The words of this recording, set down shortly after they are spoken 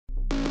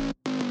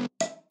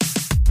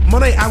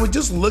Monét, I was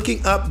just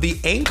looking up the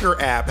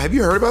Anchor app. Have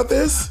you heard about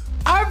this?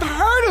 I've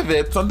heard of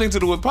it. Something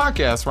to do with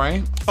podcasts,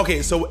 right?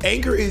 Okay, so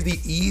Anchor is the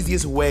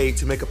easiest way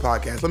to make a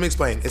podcast. Let me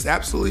explain. It's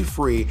absolutely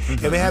free. And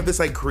they have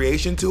this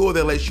creation tool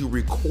that lets you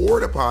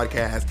record a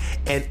podcast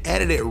and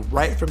edit it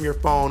right from your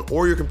phone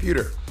or your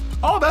computer.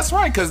 Oh, that's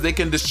right, because they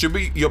can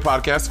distribute your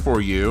podcast for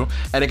you,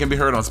 and it can be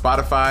heard on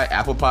Spotify,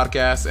 Apple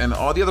Podcasts, and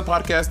all the other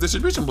podcast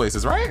distribution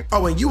places, right?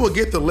 Oh, and you will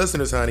get the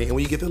listeners, honey. And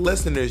when you get the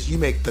listeners, you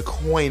make the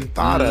coin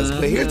fadas.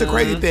 But here's the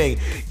crazy thing.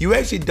 You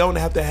actually don't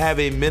have to have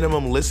a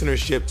minimum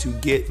listenership to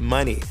get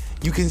money.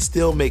 You can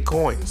still make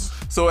coins.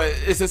 So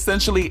it's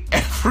essentially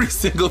every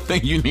single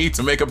thing you need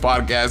to make a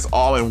podcast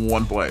all in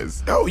one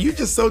place. Oh, you're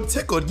just so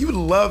tickled. You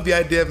love the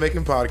idea of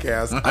making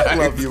podcasts. I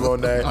love you,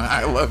 Monét.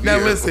 I love you. Now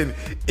listen,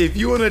 if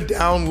you want to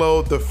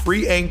download the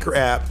free Anchor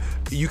app,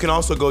 you can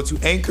also go to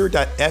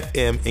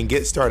anchor.fm and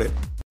get started.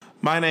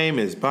 My name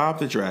is Bob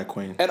the Drag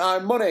Queen. And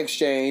I'm Money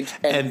Exchange.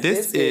 And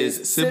this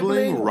is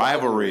Sibling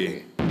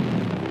Rivalry.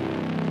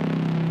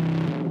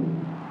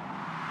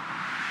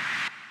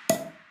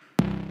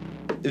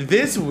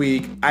 This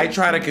week, I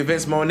try to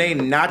convince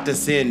Monét not to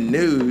send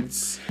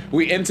nudes.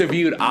 We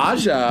interviewed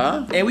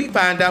Aja. And we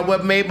find out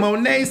what made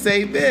Monét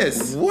say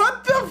this.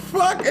 What the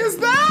fuck is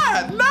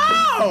that?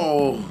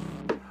 No!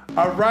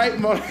 All right,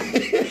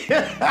 Monét.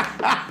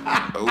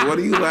 What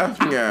are you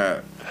laughing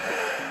at?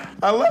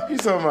 I love you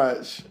so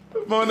much.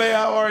 Monét,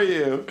 how are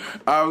you?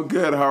 I'm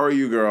good. How are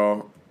you,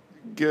 girl?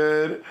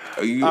 Good.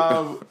 You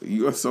are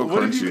so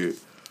crunchy.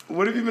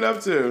 What have you been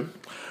up to?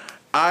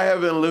 I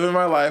have been living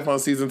my life on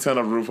season 10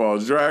 of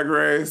RuPaul's Drag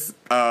Race.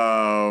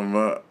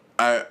 I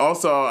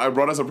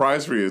brought a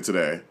surprise for you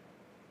today.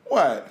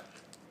 What?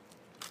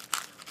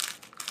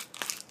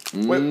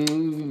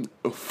 Wait,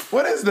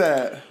 what is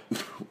that?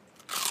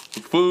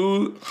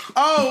 Food.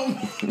 Oh!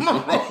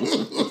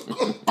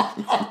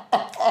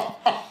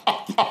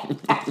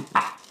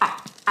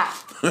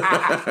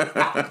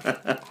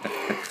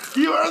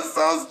 You are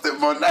so stupid,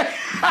 Monét.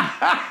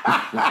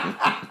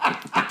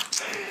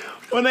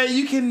 Monét,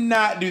 you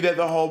cannot do that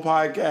the whole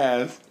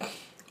podcast.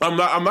 I'm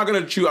not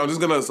gonna chew. I'm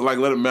just gonna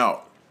let it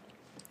melt.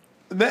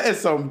 That is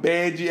some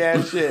bangy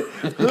ass shit.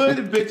 Hood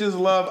bitches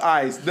love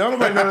ice. Don't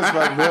nobody know this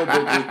about hood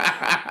bitches.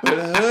 But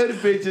hood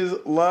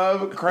bitches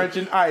love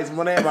crunching ice.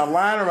 Monét, am I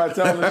lying or am I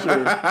telling the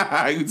truth?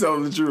 You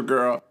telling the truth,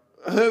 girl.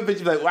 Hood bitches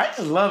be like, well, I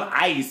just love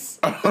ice.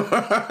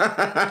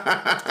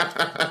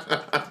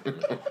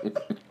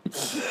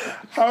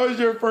 How was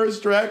your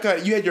first drag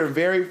con? You had your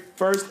very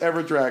first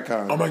ever drag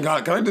con. Oh my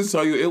God, can I just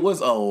tell you, it was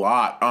a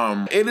lot.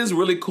 It is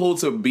really cool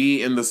to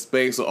be in the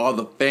space with all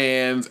the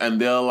fans, and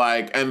they're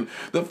and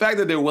the fact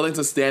that they're willing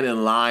to stand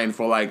in line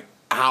for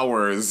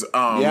hours.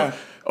 Yeah.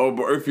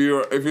 Or if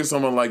you're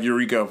someone like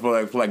Eureka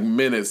for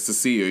minutes to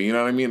see you, you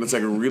know what I mean? It's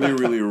really,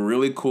 really,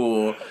 really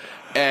cool.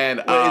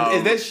 And wait,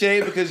 is that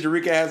shade because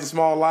Eureka has a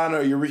small line,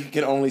 or Eureka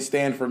can only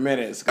stand for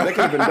minutes? Because that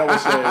could have been double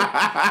shade.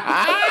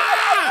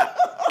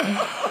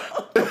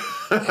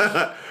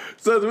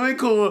 So it's really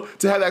cool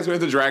to have that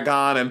experience of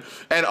DragCon,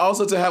 and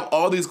also to have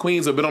all these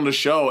queens who have been on the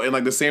show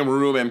in the same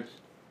room. And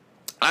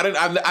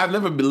I've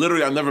never been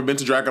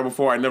to DragCon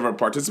before. I never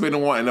participated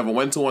in one. I never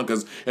went to one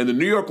because in the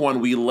New York one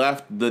we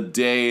left the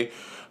day.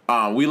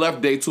 We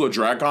left day 2 of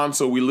DragCon,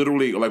 so we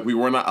literally, we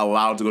were not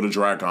allowed to go to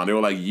DragCon. They were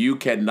like, you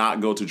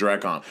cannot go to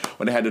DragCon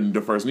when they had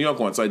the first New York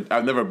one. So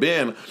I've never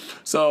been.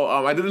 So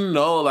I didn't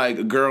know,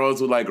 girls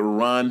would,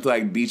 run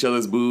to, each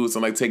other's booths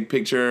and, take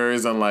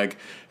pictures, and, it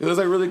was,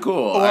 really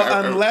cool.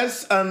 Well,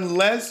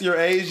 unless you're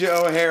Asia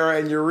O'Hara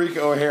and Eureka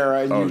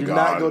O'Hara, and you do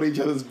not go to each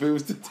other's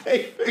booths to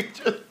take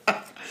pictures.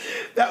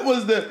 That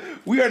was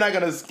we are not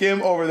going to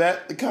skim over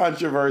that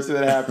controversy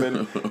that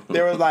happened.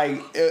 There was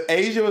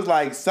Asia was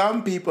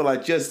some people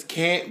just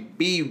can't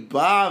be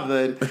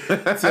bothered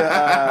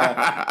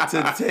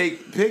to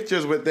take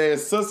pictures with their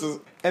sisters.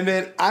 And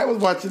then I was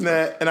watching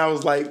that and I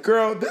was like,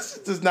 girl, this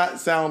does not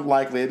sound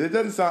likely. It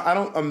doesn't sound, I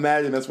don't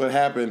imagine that's what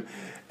happened.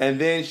 And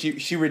then she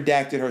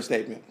redacted her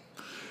statement.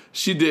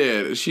 She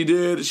did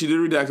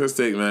redact her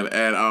statement,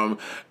 and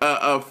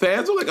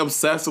fans were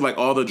obsessed with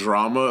all the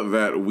drama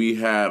that we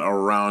had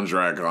around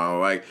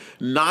DragCon.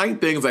 9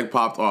 things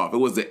popped off. It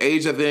was the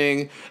Asia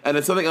thing, and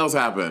then something else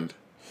happened.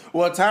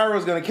 Well, Tyra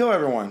was gonna kill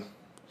everyone.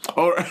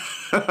 Oh,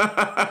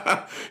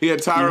 yeah,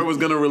 Tyra was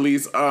gonna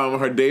release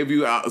her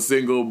debut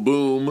single,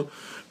 Boom.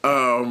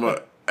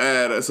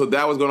 And so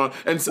that was going on,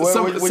 and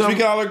which we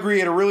can all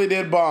agree it really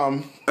did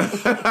bomb.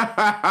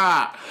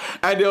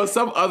 And there was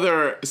some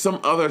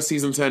other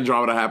season 10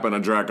 drama that happened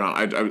on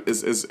DragCon.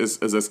 It's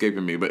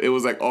escaping me, but it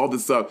was all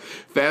this stuff.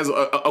 Fans,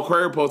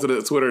 Aquaria posted it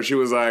on Twitter. She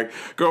was like,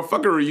 "Girl,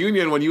 fuck a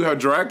reunion when you have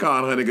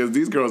DragCon, honey, because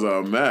these girls are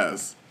a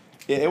mess."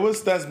 Yeah, it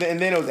was. And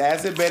then it was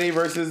Acid Betty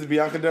versus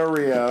Bianca Del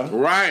Rio.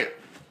 Right.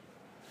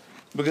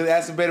 Because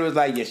Acid Betty was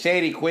like, "You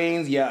shady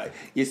queens,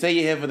 you say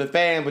you're here for the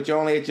fans, but you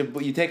only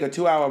you take a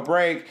 2-hour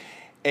break."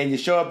 and you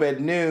show up at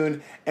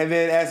noon, and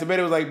then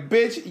Acevedo was like,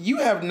 bitch, you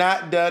have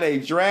not done a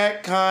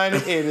drag con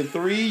in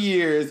 3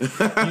 years. You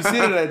sit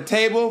at a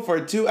table for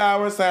 2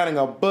 hours signing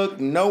a book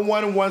no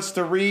one wants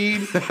to read,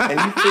 and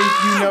you think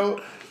you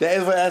know. That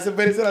is what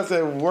Acevedo said. I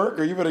said, work,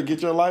 or you better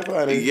get your life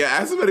on it.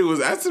 Yeah,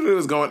 Acevedo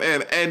was going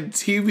in. And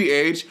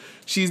TBH,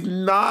 she's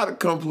not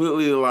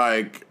completely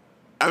like,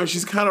 I mean,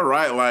 she's kind of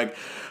right. Like,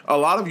 a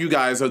lot of you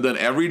guys have done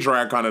every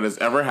drag con that has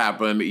ever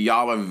happened.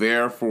 Y'all are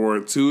there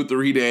for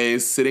 2-3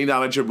 days, sitting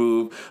down at your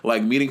booth,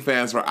 like meeting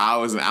fans for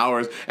hours and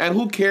hours. And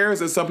who cares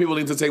if some people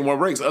need to take more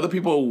breaks? Other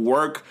people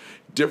work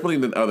differently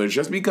than others.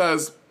 Just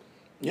because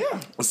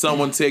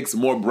someone takes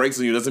more breaks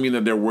than you doesn't mean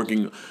that they're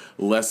working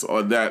less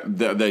or that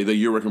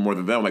you're working more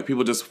than them. Like,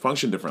 people just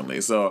function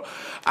differently. So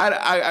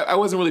I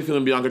wasn't really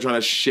feeling Bianca trying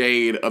to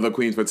shade other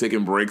queens for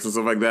taking breaks and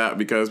stuff like that,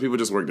 because people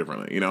just work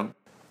differently, you know?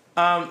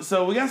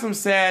 So we got some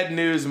sad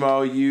news,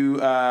 Mo.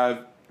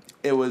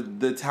 It was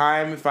the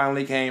time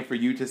finally came for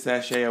you to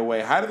sashay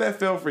away. How did that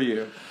feel for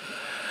you?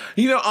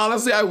 You know,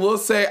 honestly, I will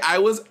say I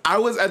was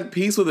at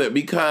peace with it,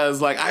 because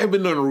like I've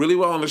been doing really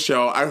well on the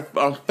show.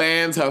 Our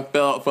fans have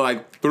felt for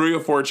like 3 or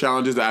 4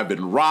 challenges that I've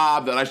been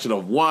robbed, that I should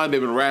have won. They've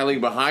been rallying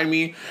behind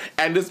me,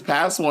 and this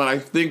past one, I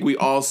think we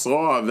all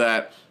saw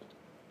that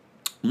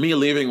me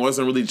leaving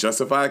wasn't really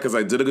justified, because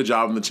I did a good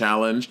job in the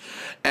challenge,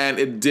 and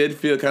it did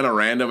feel kind of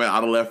random and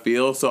out of left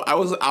field. So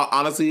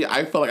honestly,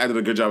 I felt like I did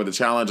a good job with the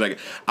challenge. Like,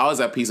 I was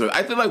at peace with it.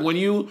 I feel like when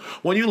you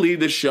leave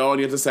the show and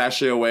you have to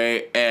sashay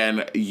away,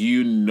 and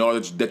you know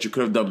that you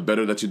could have done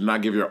better, that you did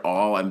not give your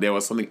all, and there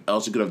was something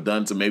else you could have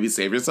done to maybe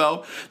save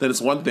yourself, then it's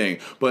one thing.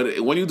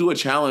 But when you do a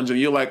challenge and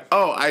you're like,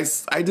 oh,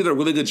 I did a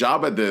really good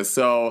job at this,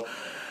 so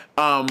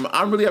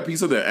I'm really at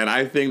peace with it, and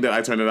I think that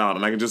I turned it out,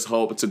 and I can just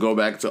hope to go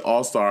back to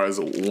All-Stars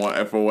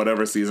for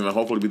whatever season, and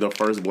hopefully be the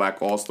first Black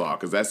All-Star,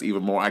 because that's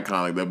even more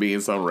iconic than being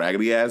some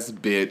raggedy-ass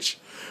bitch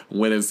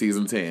winning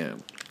season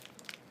 10.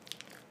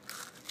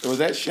 Was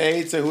that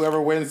shade to whoever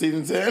wins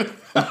season 10?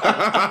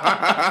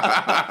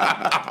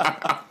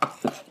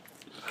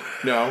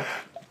 No.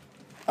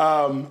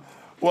 Well,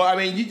 I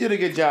mean, you did a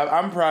good job.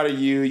 I'm proud of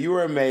you. You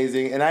were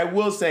amazing, and I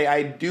will say,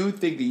 I do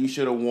think that you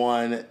should have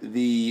won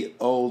the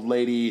old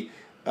lady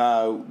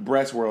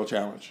breast world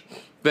challenge.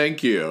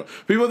 Thank you.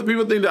 People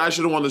think that I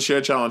should have won the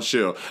share challenge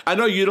too. I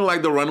know you don't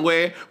like the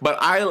runway, but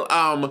I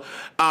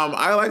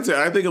liked it.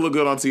 I think it looked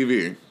good on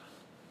TV.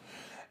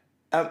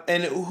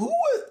 And who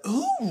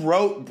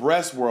wrote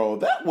breast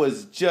world? That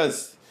was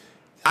just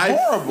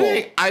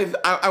horrible.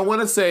 I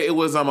want to say it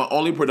was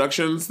Only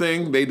Productions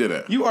thing. They did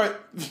it. You are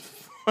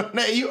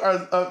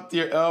up to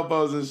your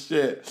elbows and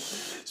shit.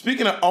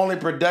 Speaking of Only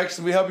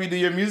Productions, we help you do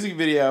your music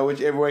video, which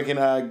everyone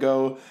can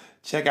go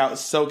check out.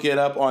 Soak It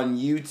Up on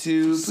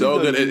YouTube. So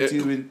good.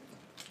 It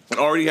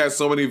already has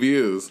so many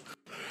views.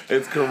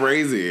 It's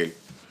crazy.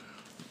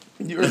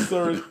 You are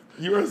so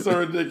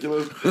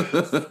ridiculous.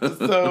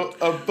 So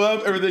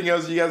above everything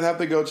else, you guys have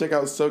to go check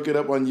out Soak It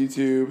Up on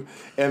YouTube.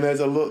 And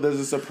there's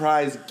a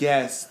surprise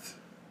guest.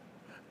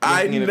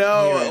 I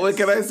know. What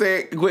can I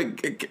say?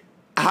 Quick.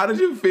 How did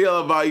you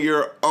feel about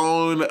your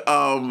own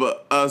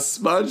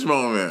sponge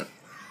moment?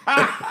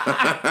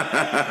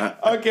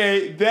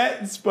 Okay,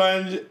 that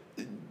sponge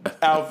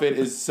outfit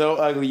is so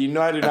ugly. You know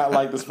I do not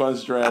like the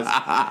sponge dress.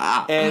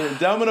 And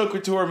Domino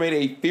Couture made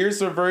a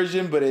fiercer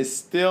version, but it's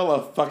still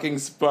a fucking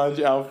swench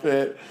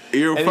outfit.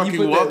 You're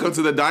fucking welcome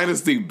to the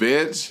dynasty,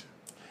 bitch.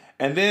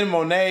 And then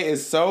Monét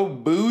is so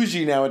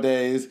bougie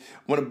nowadays.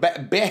 When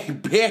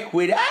back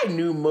when I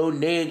knew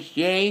Monét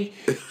Exchange,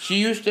 she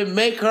used to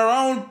make her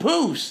own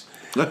poofs.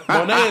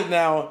 Monét is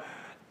now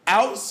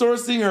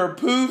outsourcing her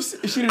poofs.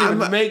 She didn't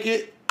even make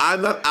it.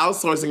 I'm not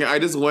outsourcing it. I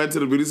just went to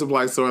the beauty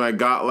supply store and I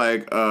got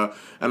a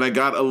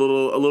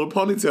little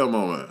ponytail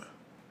moment.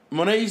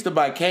 Monét used to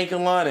buy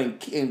Kankalon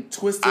and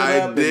twist it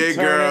up. I did,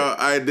 girl. It.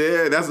 I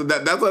did. That's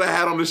what I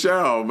had on the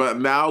show. But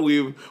now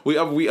we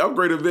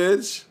upgraded,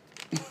 bitch.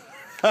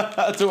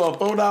 To a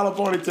 $4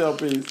 ponytail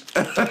piece.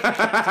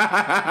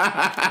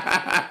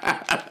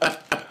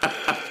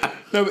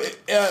 No,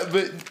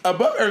 but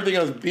above everything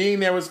else, being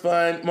there was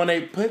fun.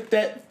 Monét, put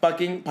that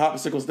fucking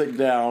popsicle stick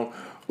down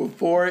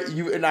before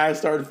you and I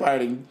started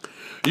fighting.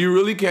 You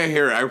really can't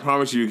hear it. I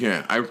promise you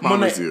can't. I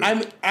promise you.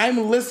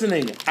 I'm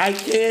listening. I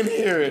can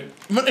hear it.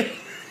 Monét,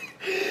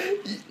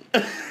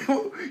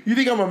 you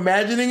think I'm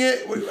imagining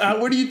it?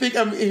 Where do you think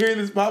I'm hearing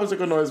this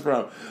popsicle noise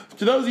from?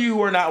 To those of you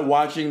who are not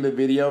watching the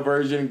video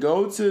version,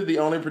 go to the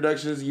Only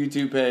Productions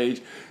YouTube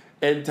page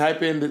and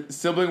type in the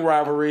sibling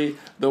rivalry,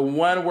 the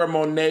one where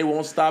Monét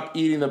won't stop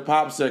eating the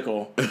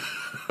popsicle.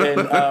 And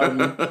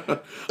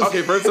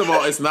okay, first of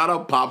all, it's not a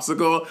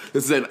popsicle.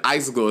 This is an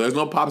icicle. There's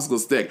no popsicle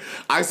stick.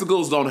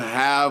 Icicles don't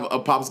have a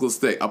popsicle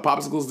stick. A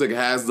popsicle stick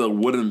has the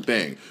wooden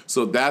thing.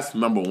 So that's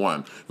number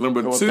one.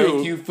 Number two.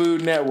 Thank you,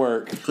 Food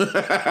Network.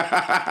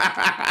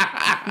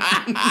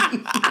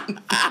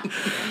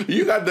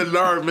 You got the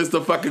nerve,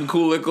 Mr. fucking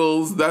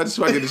Coolicles. That's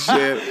fucking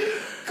shit.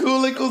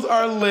 Coolicles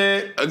are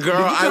lit. Girl,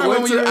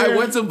 I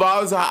went to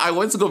Bob's. I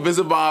went to go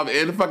visit Bob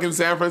in fucking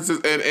San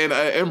Francisco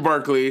in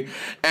Berkeley,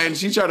 and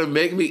she tried to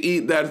make me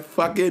eat that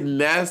fucking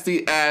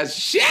nasty ass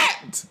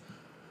shit.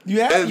 You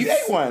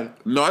ate one.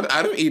 No,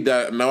 I didn't eat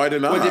that. No, I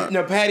did not.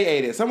 No, Patty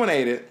ate it. Someone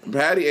ate it.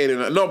 Patty ate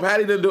it. No,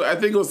 Patty didn't do it. I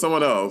think it was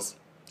someone else.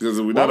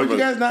 Why would you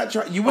guys not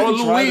try? You wouldn't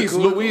try the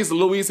Coolicle?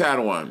 Louise had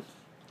one.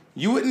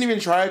 You wouldn't even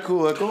try a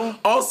Coolicle?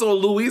 Also,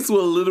 Luis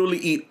will literally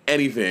eat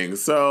anything.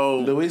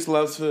 So Luis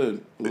loves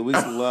food. Luis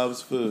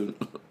loves food.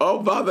 Oh,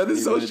 Bob, that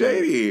is so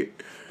shady.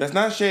 That's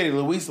not shady.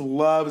 Luis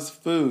loves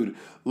food.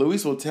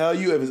 Luis will tell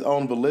you of his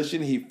own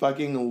volition he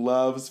fucking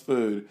loves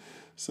food.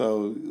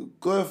 So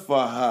good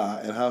for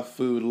her and her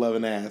food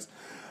loving ass.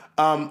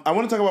 I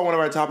want to talk about one of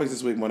our topics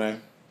this week, Monét.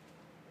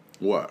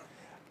 What?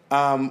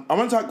 I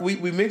want to talk. We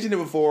mentioned it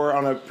before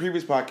on a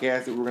previous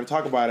podcast that we were going to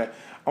talk about it.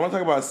 I want to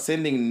talk about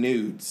sending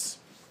nudes.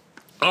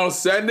 Oh,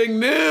 sending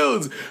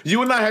nudes!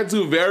 You and I had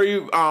two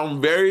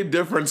very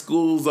different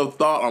schools of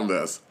thought on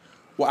this.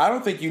 Well, I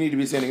don't think you need to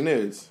be sending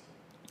nudes.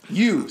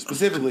 You,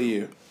 specifically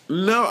you.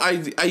 No,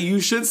 you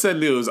should send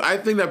nudes. I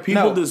think that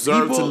people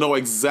deserve to know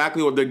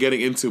exactly what they're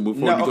getting into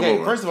before you come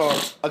over. First of all,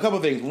 a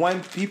couple things.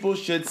 One, people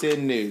should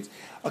send nudes.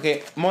 Okay,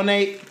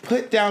 Monét,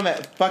 put down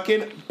that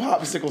fucking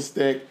popsicle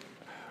stick.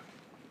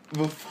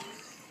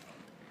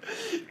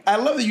 I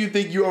love that you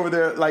think you're over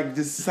there like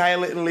just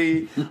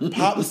silently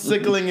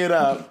popsicling it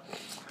up.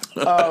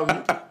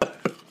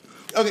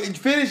 Okay,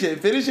 finish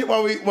it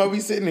while we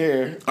sitting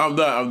here. I'm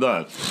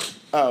done.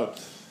 Oh,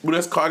 well,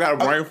 I got a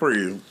brain for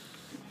you.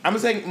 I'm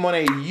saying,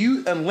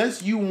 Monét,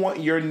 unless you want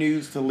your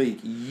news to leak,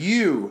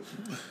 you,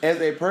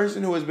 as a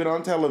person who has been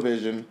on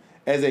television,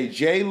 as a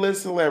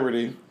J-list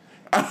celebrity,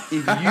 if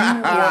you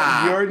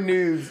want your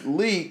news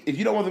leaked, if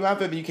you don't want them out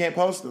there, then you can't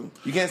post them.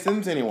 You can't send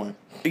them to anyone.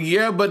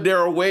 Yeah, but there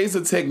are ways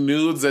to take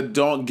nudes that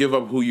don't give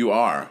up who you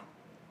are.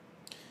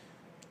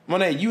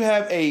 Monét, you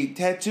have a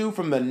tattoo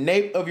from the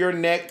nape of your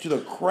neck to the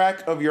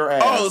crack of your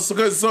ass. Oh,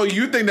 so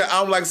you think that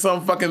I'm like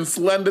some fucking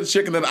slender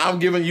chick and that I'm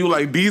giving you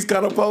like these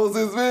kind of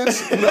poses,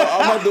 bitch? No,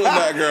 I'm not doing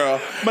that, girl.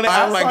 Monét,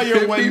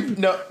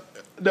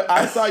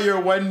 I saw your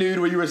one nude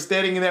where you were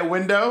standing in that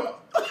window.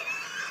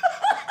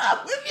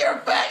 With your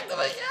back to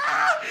me.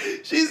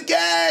 She's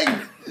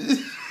gang.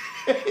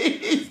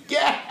 He's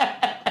gang.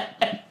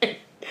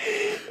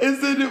 And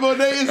so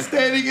Monét is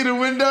standing in a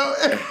window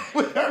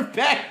with her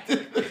back to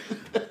the...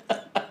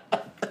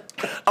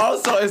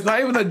 Also, it's not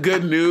even a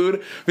good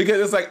nude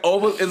because it's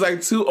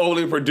like too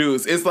overly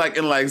produced. It's like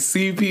in like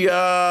sepia,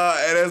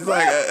 and it's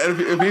like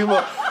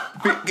people.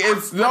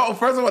 It's no.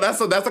 First of all, that's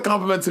a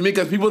compliment to me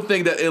because people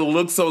think that it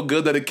looks so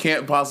good that it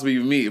can't possibly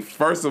be me.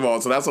 First of all,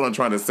 so that's what I'm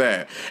trying to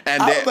say.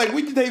 And I was like,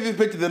 we can take this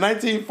picture of the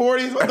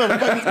 1940s. What the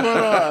fuck is going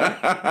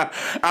on?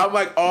 I'm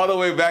like all the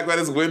way back by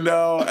this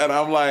window, and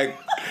I'm like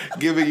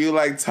giving you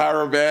like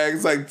Tyra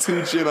Banks, like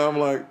Tucci, and I'm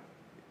like.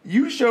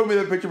 You showed me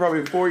the picture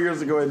probably 4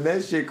 years ago, and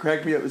that shit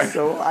cracked me up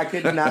so I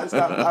could not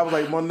stop. I was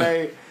like,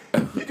 Monét,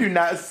 you do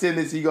not send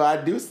this. You go, I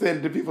do send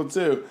it to people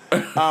too.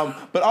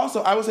 But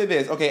also, I will say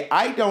this. Okay,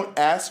 I don't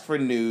ask for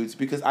nudes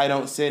because I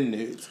don't send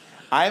nudes.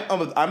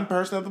 I'm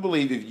person of the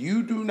belief if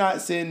you do not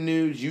send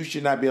nudes, you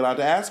should not be allowed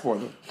to ask for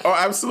them. Oh,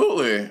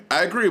 absolutely,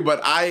 I agree.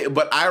 But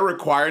I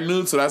require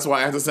nudes, so that's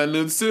why I have to send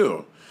nudes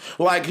too.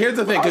 Like, here's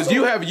the thing, because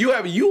you have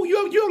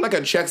like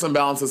a checks and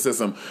balances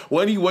system.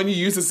 When you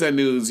used to send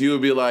nudes, you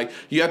would be like,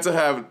 you have to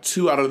have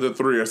 2 out of the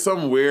 3 or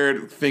some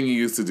weird thing you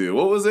used to do.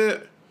 What was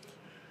it?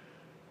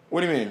 What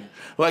do you mean?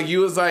 Like,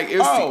 you was like,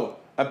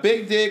 a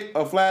big dick,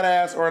 a flat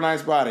ass, or a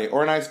nice body,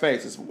 or a nice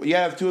face. You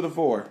have 2 of the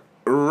 4.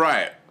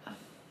 Right.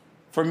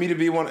 For me to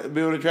be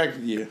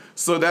attracted to you.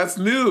 So that's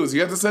news. You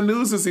have to send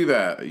news to see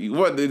that. You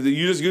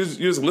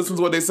just listen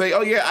to what they say.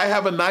 Oh yeah, I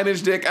have a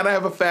 9-inch dick and I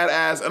have a fat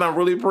ass and I'm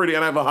really pretty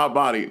and I have a hot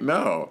body.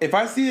 No. If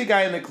I see a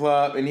guy in the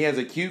club and he has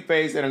a cute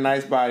face and a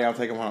nice body, I'll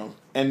take him home.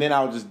 And then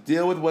I'll just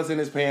deal with what's in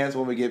his pants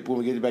when we get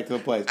back to the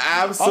place.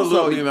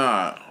 Absolutely also,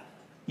 not.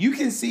 You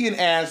can see an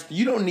ass.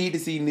 You don't need to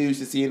see news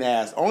to see an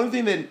ass. Only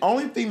thing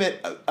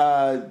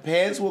that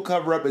pants will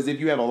cover up is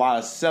if you have a lot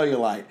of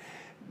cellulite.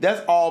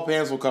 That's all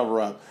pants will cover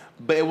up.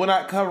 But it will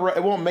not cover.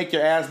 It won't make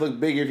your ass look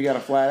bigger if you got a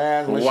flat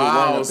ass.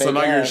 Wow! So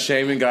now you're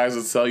shaming guys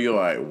with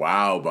cellulite.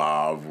 Wow,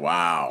 Bob.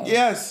 Wow.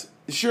 Yes,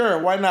 sure.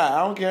 Why not?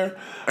 I don't care.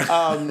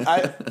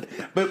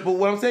 But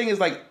what I'm saying is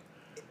like,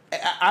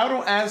 I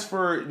don't ask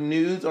for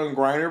nudes on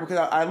Grindr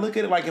because I look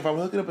at it like if I'm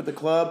hooking up at the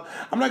club,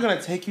 I'm not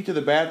gonna take you to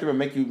the bathroom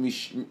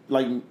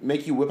and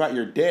make you whip out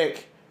your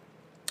dick.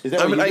 Is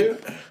that what you do?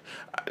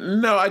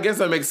 No, I guess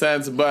that makes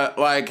sense. But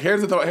like,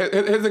 here's the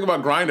thing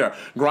about Grindr.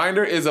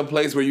 Grindr is a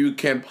place where you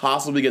can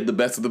possibly get the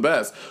best of the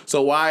best.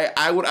 So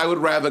I would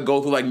rather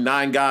go through like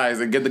 9 guys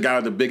and get the guy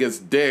with the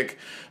biggest dick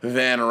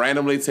than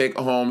randomly take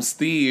home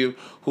Steve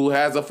who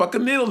has a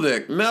fucking needle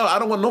dick. No, I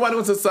don't want nobody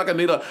wants to suck a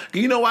needle.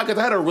 You know why? Because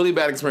I had a really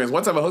bad experience.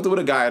 One time I hooked up with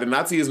a guy. I did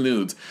not see his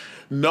nudes.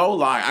 No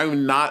lie,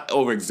 I'm not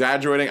over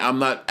exaggerating. I'm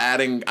not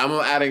adding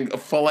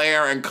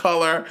flair and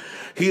color.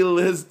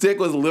 His dick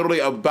was literally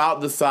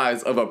about the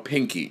size of a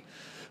pinky.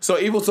 So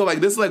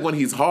like this is like when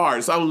he's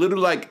hard. So I'm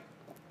literally like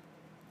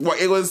Well,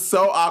 it was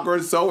so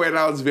awkward, so weird.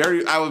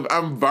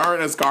 I'm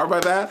burned and scarred by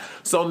that.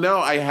 So no,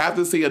 I have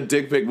to see a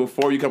dick pic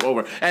before you come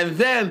over. And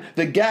then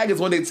the gag is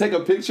when they take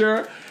a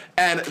picture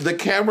and the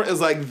camera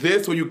is like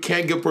this when you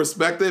can't get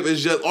perspective.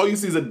 It's just all you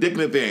see is a dick in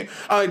the thing.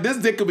 I'm like, this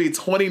dick could be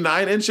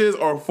 29 inches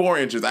or 4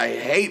 inches. I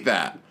hate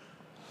that.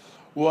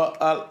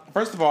 Well,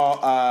 first of all,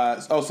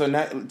 so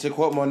now, to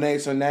quote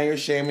Monét, so now you're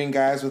shaming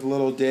guys with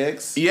little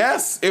dicks?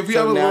 Yes, if you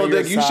have a little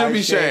dick, you should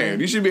be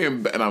shamed. You should be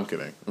in... And I'm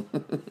kidding.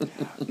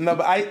 No,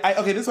 but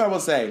okay, this is what I will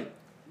say.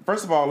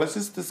 First of all, let's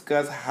just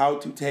discuss how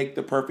to take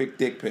the perfect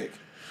dick pic.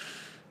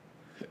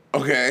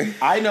 Okay.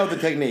 I know the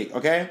technique,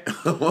 okay?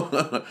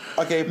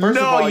 Okay, first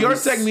of all... No, your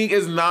technique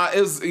is not...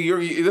 This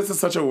is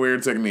such a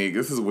weird technique.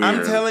 This is weird.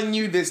 I'm telling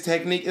you, this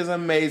technique is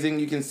amazing.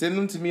 You can send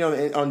them to me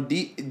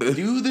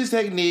do this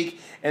technique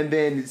and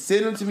then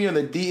send them to me on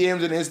the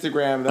DMs and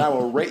Instagram, and I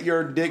will rate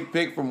your dick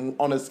pic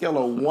on a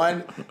scale of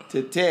 1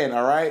 to 10,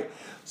 all right?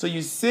 So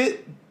you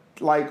sit,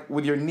 like,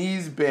 with your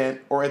knees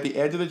bent or at the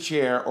edge of the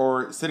chair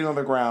or sitting on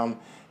the ground.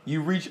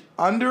 You reach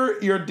under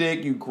your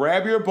dick, you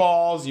grab your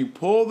balls, you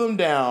pull them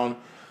down,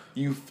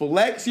 you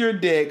flex your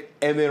dick,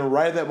 and then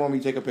right at that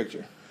moment, you take a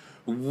picture.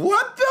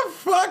 What the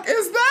fuck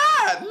is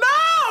that?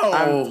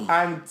 No!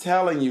 I'm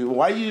telling you.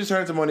 Why you just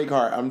turn to Monique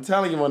Hart? I'm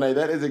telling you, Monet,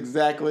 that is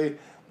exactly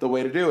the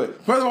way to do it.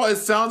 First of all, it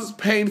sounds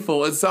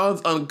painful. It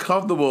sounds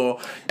uncomfortable.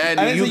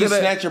 And you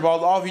snatch your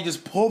balls off. You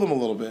just pull them a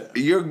little bit.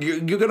 You're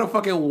gonna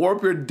fucking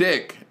warp your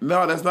dick.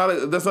 No, that's not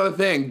a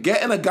thing.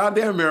 Get in a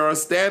goddamn mirror,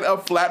 stand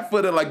up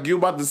flat-footed like you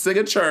about to sing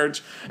at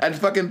church, and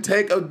fucking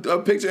take a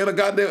picture in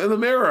the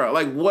mirror.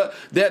 Like what?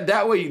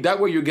 That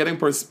way you're getting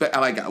perspective.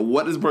 Like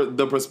what is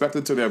the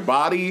perspective to their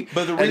body?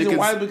 But the reason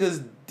why is because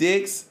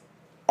dicks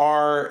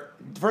are,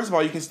 first of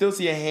all, you can still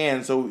see a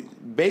hand. So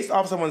based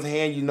off someone's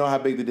hand, you know how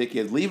big the dick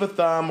is. Leave a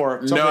thumb or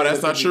something. No,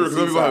 that's not true.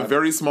 Some people have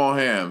very small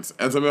hands,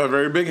 and some people have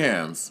very big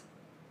hands.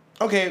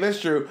 Okay,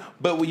 that's true.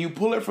 But when you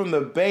pull it from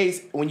the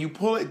base, when you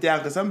pull it down,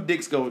 because some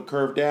dicks go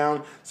curve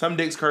down, some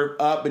dicks curve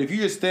up. But if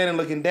you're just standing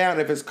looking down,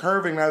 if it's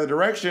curving in either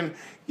direction,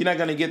 you're not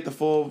going to get the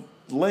full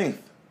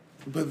length.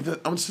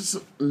 But I'm just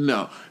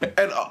no.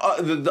 And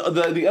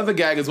the other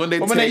gag is when they.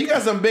 Monet, you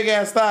got some big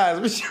ass thighs.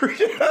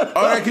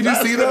 All right, can you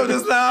see them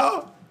just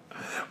now?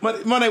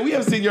 Monet, we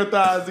have seen your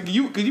thighs. Could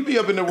you be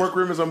up in the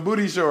workroom in some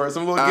booty shorts,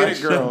 some little get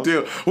it girls?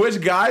 Do.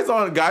 Which guys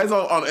on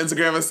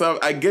Instagram and stuff,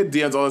 I get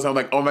DMs all the time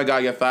like, oh my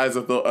god, your thighs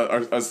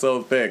are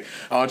so thick.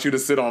 I want you to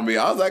sit on me.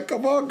 I was like,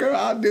 come on, girl,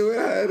 I'll do it,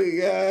 honey.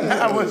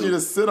 Yeah. I want you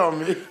to sit on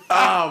me.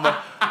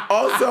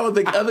 Also,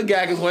 the other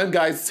gag is when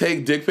guys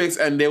take dick pics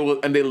and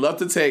they love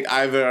to take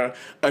either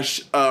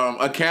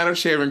a can of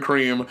shaving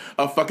cream,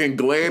 a fucking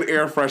Glade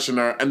air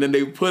freshener, and then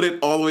they put it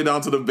all the way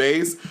down to the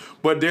base.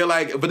 But they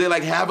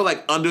have it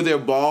like under their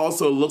balls,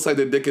 so it looks like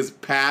their dick is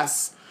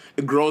past.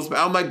 It grows.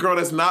 I'm like, girl,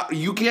 that's not.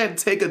 You can't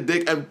take a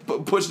dick and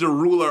push the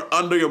ruler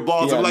under your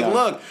balls. Yeah, I'm like,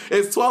 look,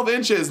 it's 12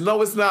 inches.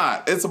 No, it's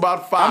not. It's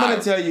about 5. I'm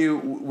gonna tell you,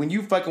 when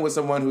you fucking with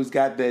someone who's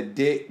got that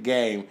dick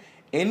game,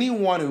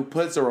 anyone who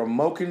puts a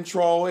remote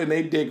control in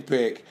their dick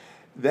pic,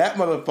 that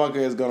motherfucker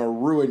is gonna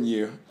ruin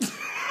you.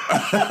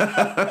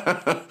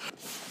 I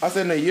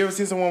said, no. You ever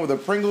seen someone with a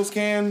Pringles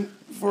can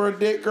for a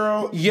dick,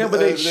 girl? Yeah, but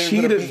they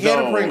cheated though.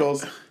 Can of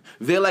Pringles.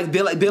 They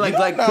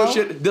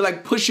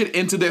push it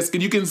into their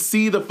skin. You can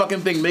see the fucking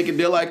thing make it.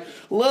 They're like,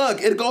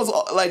 look, it goes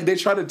like they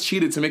try to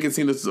cheat it to make it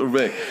seem so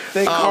big.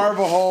 They carve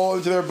a hole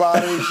into their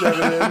body and shove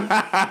it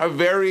in.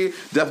 Very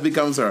death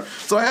becomes her.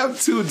 So I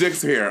have 2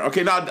 dicks here.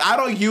 Okay, now I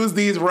don't use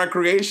these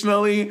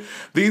recreationally.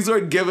 These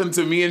were given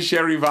to me and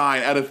Sherry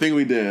Vine at a thing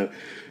we did.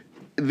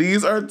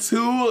 These are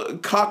 2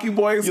 Cocky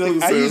Boy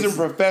exclusives. I use them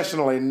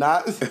professionally,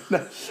 not. All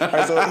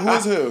right, so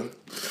who's who?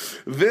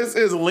 This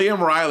is Liam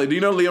Riley. Do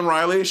you know Liam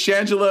Riley?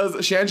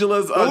 Shangela's drag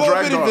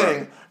daughter.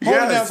 Thing. Hold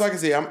it down so I can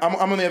see. I'm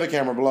on the other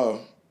camera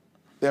below.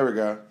 There we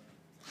go.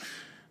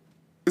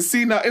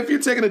 See, now if you're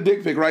taking a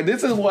dick pic, right?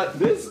 This is what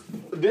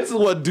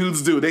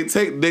dudes do. They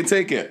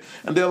take it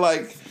and they're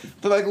like,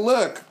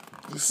 look,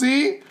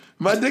 see,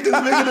 my dick is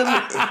bigger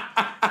than.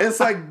 It's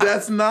like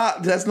that's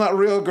not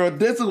real, girl.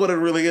 This is what it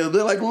really is.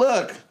 They're like,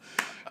 look.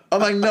 I'm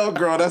like, no,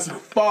 girl, that's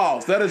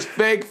false. That is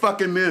fake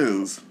fucking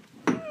news.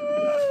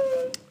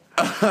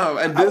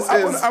 And this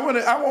I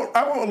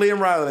want Liam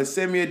Riley to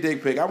send me a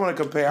dick pic. I want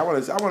to compare. I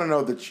want to know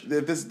if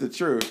this is the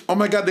truth. Oh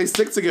my god, they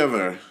stick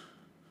together.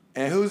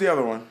 And who's the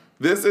other one?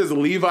 This is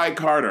Levi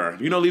Carter.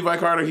 You know Levi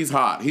Carter? He's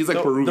hot. He's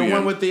like Peruvian. The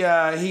one with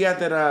the he got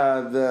that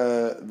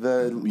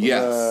the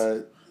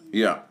yes.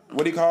 Yeah.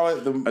 What do you call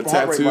it? The heart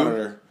tattoo? Rate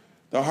monitor.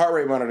 The heart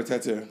rate monitor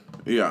tattoo.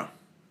 Yeah.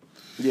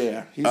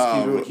 Yeah. He's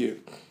really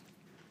cute.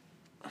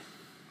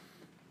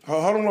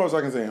 Hold on, so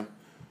I can see him.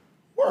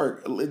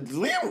 Work.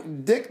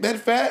 Liam dick that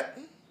fat?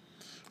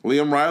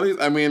 Liam Riley?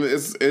 I mean,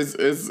 it's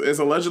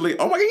allegedly.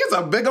 Oh my god, he has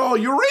a big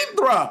old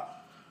urethra.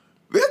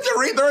 This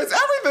urethra is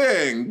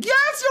everything.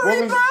 Yes,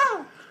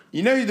 urethra.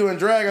 You know he's doing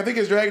drag. I think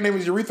his drag name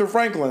is Urethra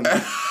Franklin.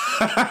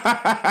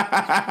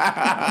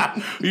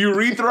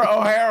 Urethra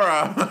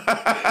O'Hara.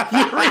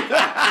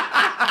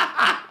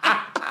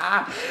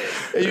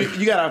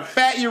 You got a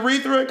fat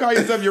urethra? Call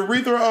yourself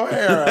Urethra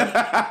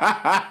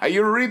O'Hara.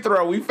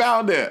 Urethra, we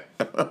found it.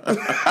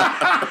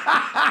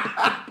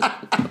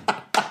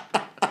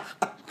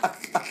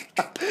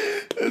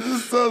 This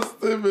is so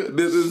stupid.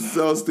 This is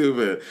so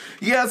stupid.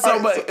 Yeah,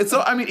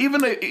 I mean,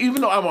 even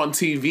though I'm on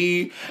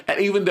TV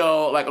and even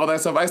though like all that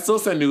stuff, I still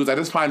send news. I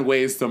just find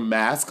ways to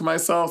mask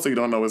myself so you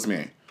don't know it's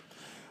me.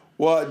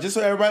 Well, just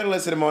so everybody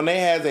listen, Monét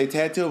has a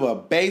tattoo of a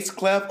bass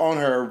clef on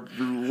her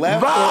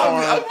left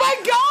arm. Oh my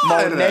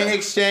God! Monét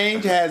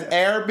Exchange has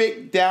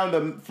Arabic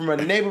from the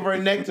nape of her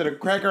neck to the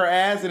crack of her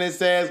ass, and it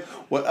says,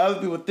 "What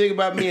other people think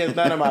about me is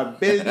none of my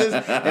business."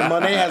 And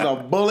Monét has a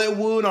bullet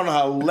wound on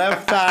her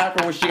left thigh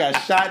from when she got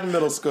shot in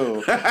middle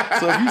school. So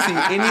if you see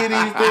any of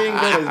these things,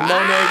 that is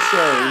Monét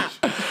Exchange.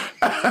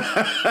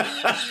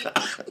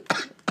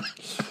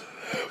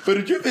 But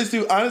the truth is,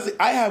 too, honestly,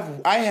 I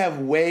have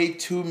way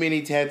too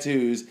many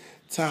tattoos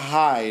to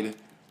hide.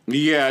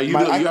 Yeah, you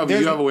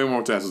have way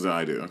more tattoos than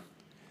I do.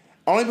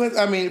 Only place,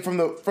 I mean, from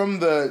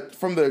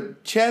the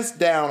chest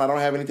down, I don't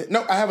have any.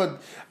 No, I have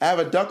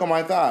a duck on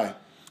my thigh.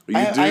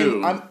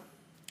 I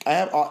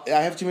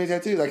have too many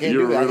tattoos. I can't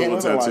You're do that. I can't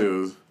with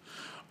tattoos.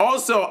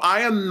 Also,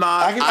 I am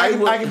not.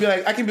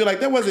 I can be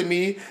like that wasn't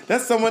me.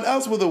 That's someone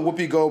else with a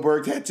Whoopi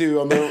Goldberg tattoo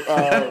on their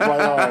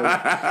right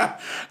arm.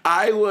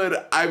 I would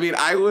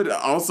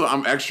also.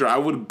 I'm extra. I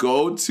would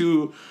go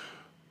to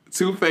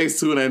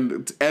Facetune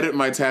and edit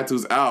my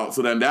tattoos out,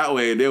 so then that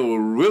way they will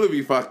really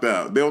be fucked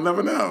up. They'll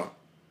never know.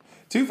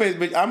 Two-Face,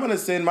 bitch, I'm going to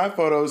send my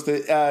photos to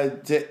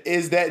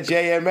Is That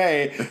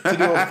JMA to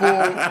do a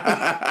full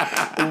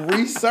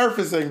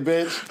resurfacing,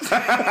 bitch.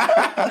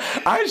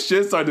 I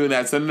should start doing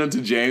that, sending them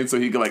to James so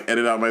he can, like,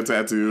 edit out my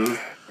tattoos.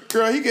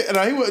 Girl, he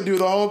wouldn't do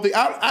the whole thing.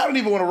 I don't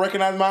even want to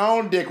recognize my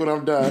own dick when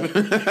I'm done.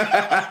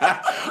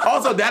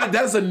 Also,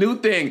 that's a new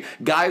thing.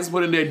 Guys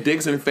putting their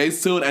dicks in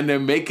Facetune and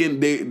they're making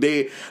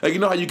they like, you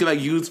know how you can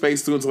like use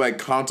Facetune to like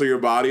contour your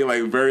body,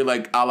 like very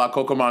like a la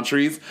Coco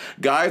Montrese.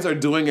 Guys are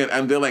doing it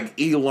and they're like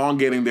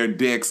elongating their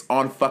dicks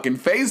on fucking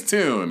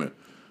Facetune.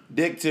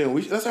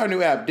 Dicktune. That's our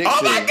new app. Dicktune.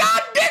 Oh my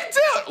God,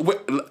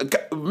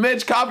 Dicktune!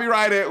 Mitch,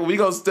 copyright it. We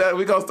gonna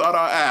start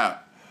our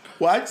app.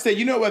 Well, I'd say,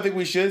 you know what I think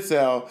we should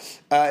sell?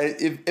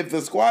 If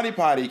the Squatty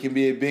Potty can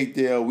be a big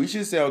deal, we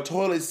should sell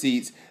toilet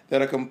seats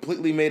that are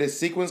completely made of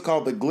sequins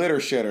called the Glitter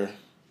Shitter.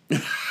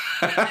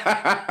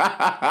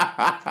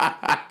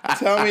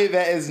 Tell me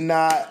that is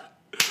not...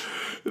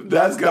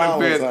 That's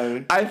gonna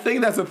fit. I think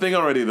that's a thing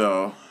already,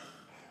 though.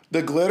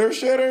 The Glitter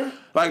Shitter?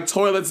 Like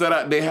toilets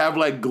that they have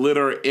like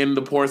glitter in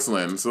the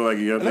porcelain. So like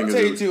you Let me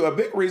tell you, too, a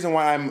big reason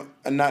why I'm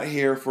not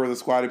here for the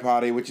Squatty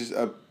Potty, which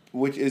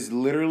is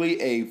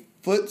literally a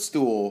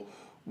footstool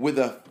with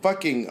a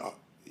fucking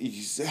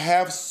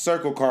half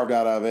circle carved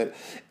out of it.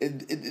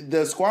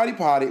 The Squatty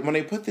Potty, when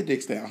they put the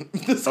dicks down,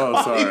 the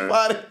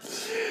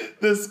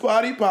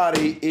Squatty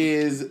Potty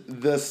is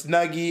the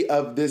Snuggie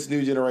of this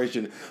new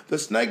generation. The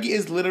Snuggie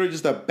is literally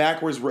just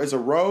it's a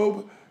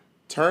robe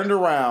turned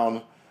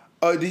around.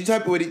 Oh, did you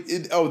type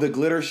the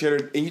Glitter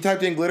Shitter? And you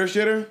typed in Glitter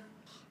Shitter?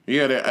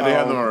 Yeah, they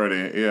have them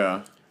already.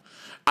 Yeah,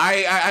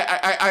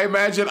 I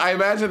imagine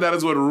that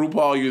is what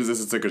RuPaul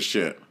uses to take a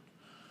shit.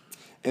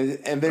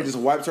 And then just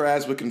wipes her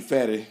ass with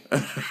confetti.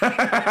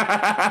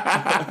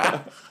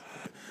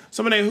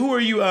 So, Monét, who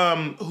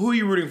are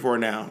you rooting for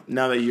now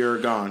that you're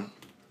gone?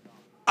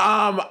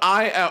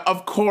 I am,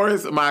 of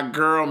course, my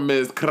girl,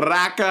 Miss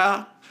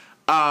Cracker.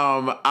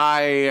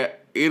 Cracker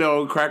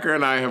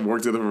and I have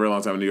worked together for a very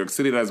long time in New York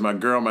City. That is my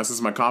girl, my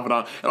sister, my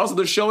confidant. And also,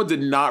 the show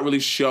did not really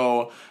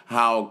show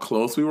how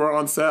close we were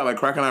on set. Like,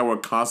 Cracker and I were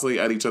constantly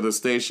at each other's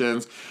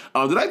stations.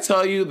 Did I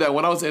tell you that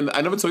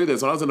I never told you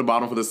this, when I was in the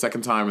bottom for the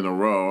second time in a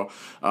row,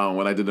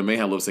 when I did the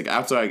Mayhem lip sync,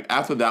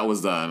 after that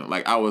was done,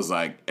 like, I was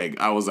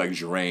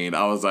drained.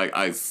 I was like,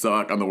 I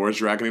suck. I'm the worst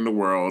drag queen in the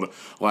world.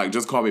 Like,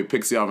 just call me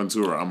Pixie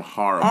Aventura. I'm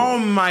horrible. Oh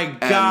my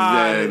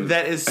God.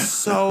 That is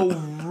so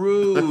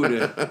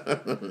rude.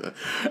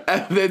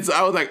 And then so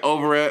I was like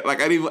over it.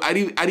 Like I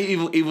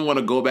didn't even want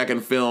to go back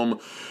and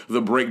film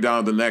the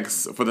breakdown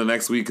for the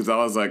next week because I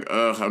was like,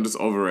 ugh, I'm just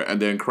over it.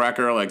 And then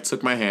Cracker like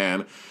took my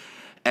hand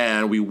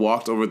and we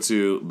walked over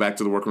back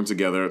to the workroom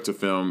together to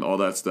film all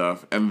that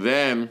stuff. And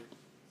then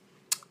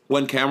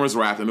when cameras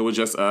wrapped and it was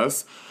just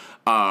us,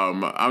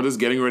 I'm just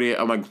getting ready.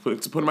 I'm like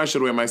putting my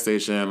shit away at my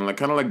station, like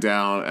kind of like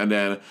down, and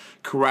then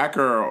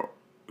Cracker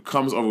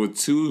comes over with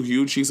 2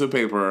 huge sheets of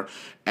paper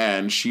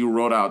and she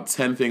wrote out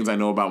 10 things I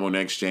know about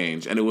Monét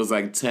Exchange. And it was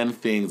like 10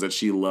 things that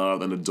she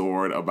loved and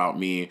adored about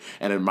me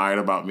and admired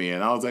about me.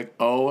 And I was like,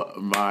 oh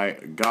my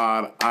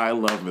God, I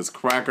love Miss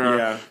Cracker.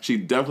 Yeah. She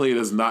definitely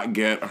does not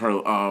get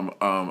her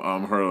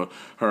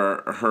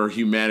her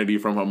humanity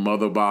from her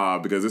mother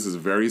Bob, because this is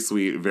very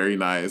sweet, very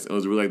nice. It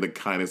was really like the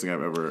kindest thing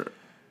I've ever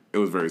It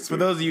was very sweet. For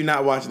those of you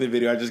not watching the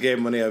video, I just gave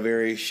Monét a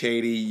very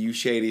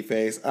shady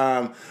face.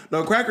 No,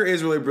 Cracker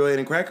is really brilliant,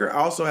 and Cracker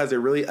also has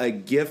a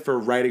gift for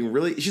writing.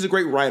 Really, she's a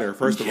great writer.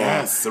 First of all,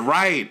 yes,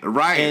 right.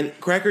 And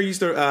Cracker used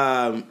to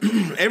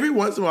every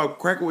once in a while,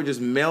 Cracker would just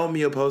mail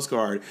me a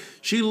postcard.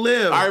 She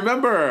lived. I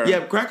remember.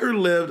 Yeah, Cracker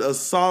lived a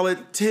solid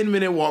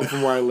 10-minute walk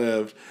from where I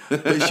lived,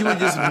 but she would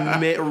just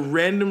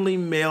randomly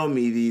mail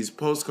me these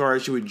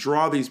postcards. She would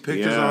draw these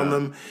pictures on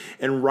them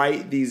and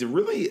write these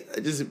really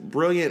just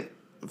brilliant,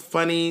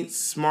 funny,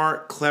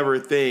 smart, clever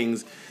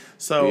things.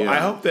 So I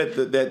hope that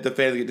the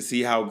fans get to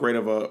see how great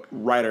of a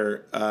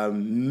writer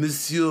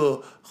Monsieur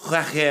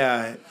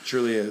Cracker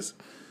truly is.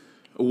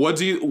 What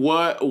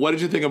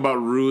did you think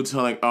about Rue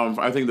telling?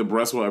 I think the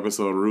Breastwell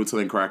episode, Rue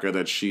telling Cracker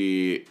that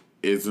she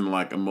isn't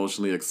like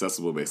emotionally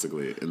accessible,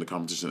 basically, in the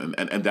competition,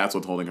 and that's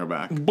what's holding her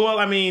back. Well,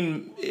 I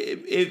mean,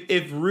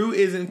 if Rue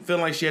isn't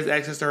feeling like she has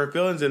access to her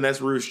feelings, then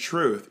that's Rue's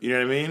truth. You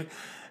know what I mean?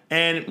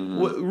 And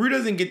Rue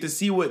doesn't get to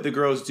see what the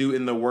girls do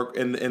in the work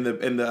in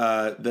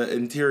the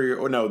interior,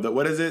 or no,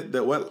 what is it?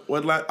 The what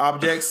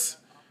objects?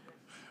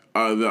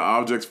 The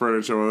objects,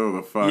 furniture, whatever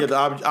the fuck. Yeah, the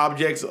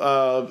objects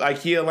of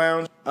IKEA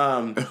lounge.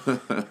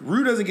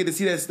 Rue doesn't get to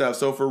see that stuff.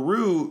 So for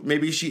Rue,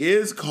 maybe she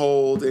is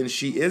cold and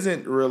she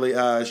isn't really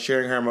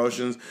sharing her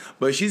emotions,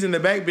 but she's in the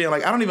back being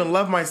like, I don't even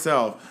love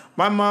myself.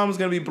 My mom's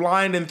gonna be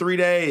blind in 3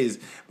 days.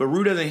 But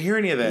Rue doesn't hear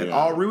any of that. Yeah.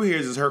 All Rue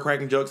hears is her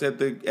cracking jokes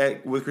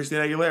with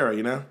Christina Aguilera.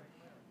 You know.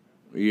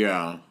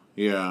 Yeah,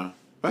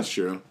 that's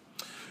true.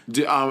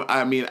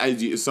 I mean,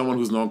 as someone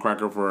who's known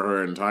Cracker for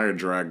her entire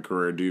drag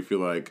career, do you feel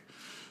like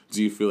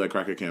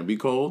Cracker can be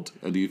cold?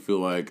 Or do you feel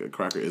like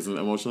Cracker isn't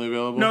emotionally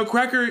available? No,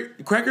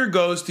 Cracker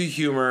goes to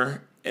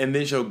humor, and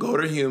then she'll go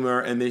to humor,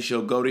 and then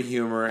she'll go to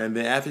humor, and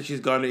then after she's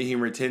gone to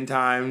humor 10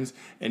 times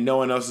and no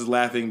one else is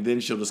laughing, then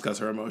she'll discuss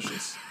her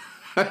emotions.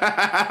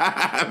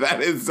 That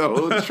is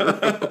so true.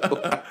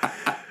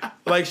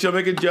 Like, she'll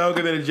make a joke,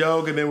 and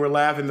then we're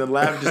laughing. The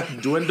laugh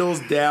just dwindles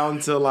down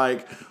to,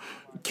 like,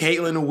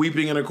 Caitlyn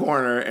weeping in a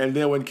corner. And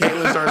then when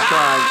Caitlyn starts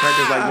crying,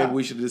 Cracker's like, maybe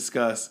we should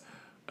discuss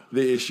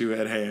the issue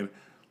at hand.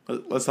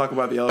 Let's talk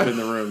about the elephant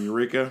in the room,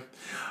 Eureka.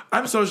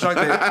 I'm so shocked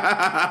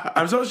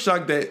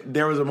that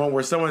there was a moment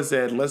where someone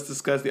said, let's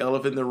discuss the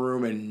elephant in the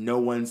room, and no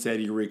one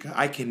said Eureka.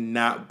 I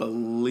cannot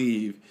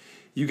believe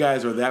you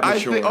guys are that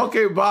mature.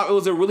 Okay, Bob, it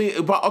was a really...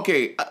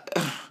 Okay,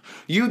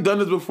 you've done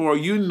this before.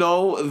 You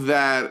know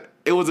that...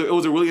 It was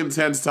a really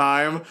intense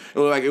time. It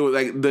was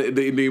like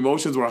the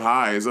emotions were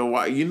high. So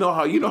why you know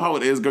how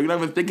it is, girl. You're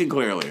not even thinking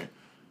clearly.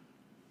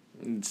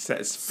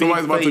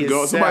 Somebody's about to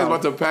go. Somebody's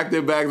about to pack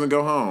their bags and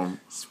go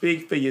home.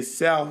 Speak for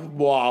yourself,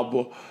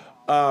 Bob.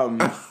 All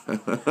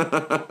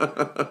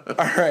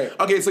right.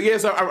 Okay.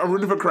 So I'm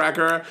rooting for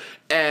Cracker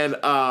and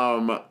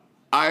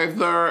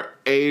either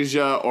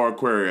Asia or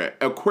Aquaria.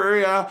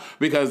 Aquaria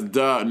because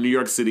New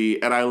York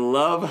City, and I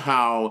love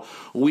how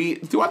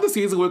throughout the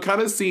season we've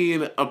kind of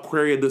seen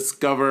Aquaria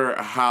discover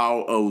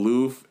how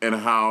aloof and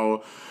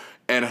how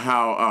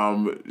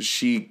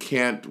she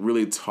can't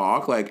really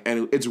talk,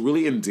 and it's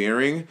really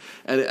endearing,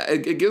 and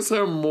it gives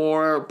her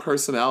more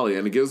personality,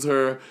 and it gives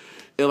you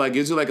a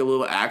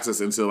little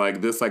access into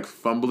this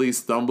fumbly,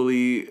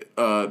 stumbly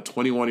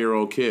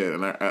 21-year-old kid,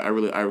 and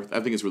I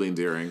think it's really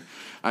endearing.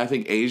 I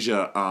think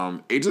Asia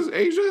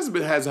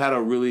has had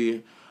a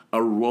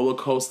roller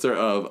coaster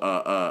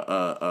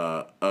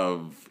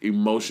of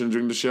emotion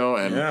during the show,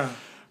 and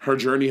her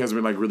journey has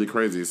been really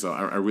crazy. So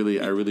I really.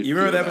 You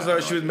remember the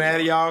episode she was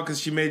mad at y'all because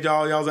she made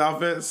y'all's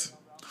outfits?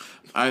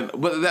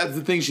 But that's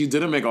the thing. She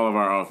didn't make all of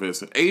our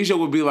outfits. Asia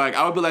would be like,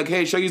 I would be like,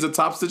 hey, should I use a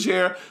top stitch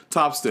here?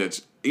 Top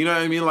stitch. You know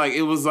what I mean?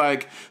 It was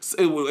Asia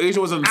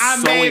wasn't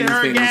sewing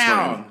things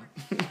gown.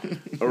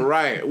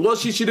 Right. Well,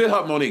 she did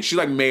help Monique. She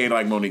made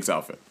Monique's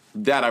outfit.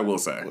 That I will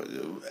say.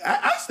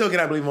 I still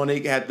cannot believe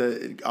Monique had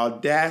the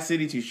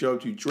audacity to show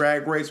up to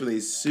Drag Race with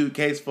a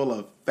suitcase full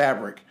of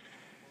fabric.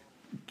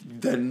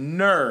 The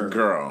nerve.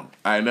 Girl,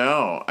 I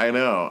know. And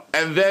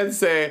then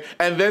say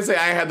I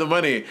had the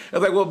money. It's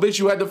like, well, bitch,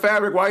 you had the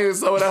fabric. Why you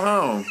sew it at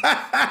home?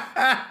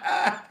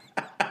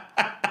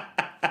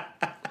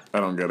 I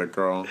don't get it,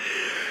 girl.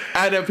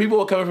 And then people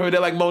will come from me,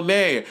 they're like,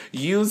 Monét,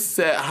 you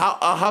said,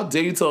 how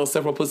dare you tell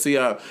several pussy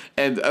up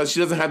and she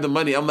doesn't have the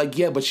money? I'm like,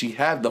 yeah, but she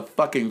had the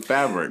fuck,ing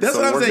fabric. That's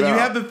what I'm saying. You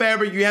have the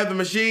fabric, you have the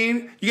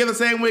machine, you got the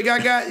same wig I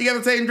got, you got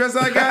the same dress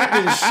I got,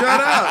 then shut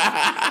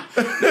up.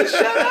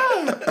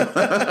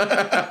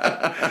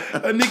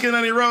 Anika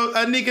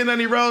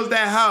Nunny Rose,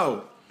 that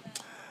hoe.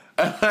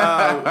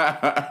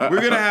 We're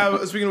going to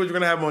have, speaking of which, we're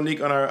going to have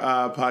Monique on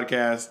our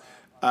podcast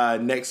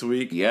next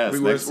week. Yes,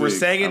 we're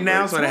saying it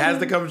now, so it has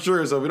to come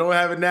true. So if we don't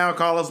have it now,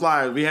 call us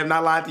live. We have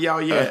not lied to y'all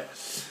yet.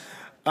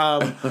 All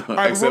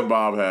right, except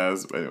Bob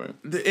has.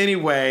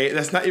 Anyway,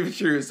 that's not even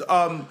true.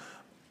 So,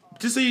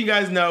 just so you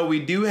guys know, we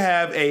do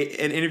have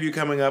an interview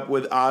coming up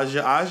with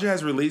Aja. Aja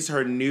has released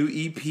her new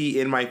EP,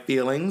 In My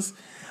Feelings,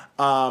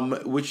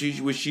 which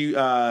she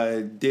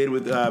did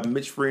with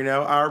Mitch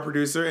Farino, our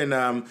producer,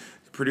 and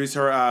produced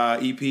her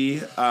EP.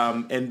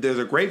 And there's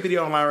a great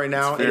video online right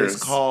now, and it's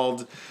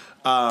called...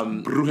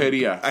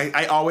 Brujeria.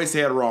 I always say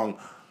it wrong.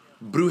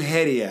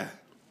 Brujeria.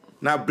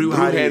 Not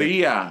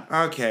Brujeria.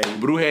 Okay.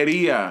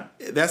 Brujeria.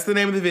 That's the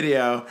name of the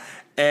video.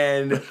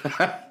 And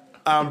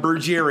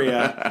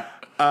Brujeria.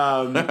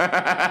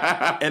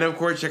 And of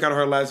course, check out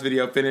her last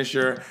video,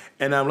 Finisher.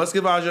 And let's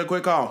give Aja a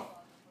quick call.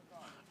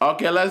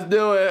 Okay, let's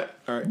do it.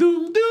 All right.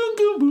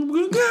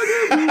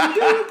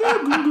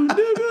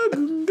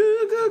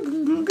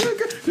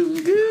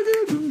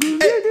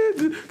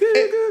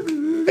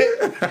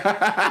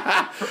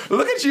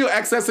 Look at you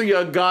accessing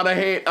your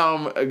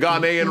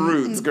Ghanaian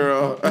roots,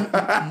 girl.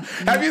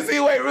 Have you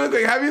seen? Wait, really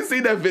quick. Have you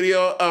seen that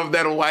video of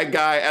that white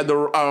guy at the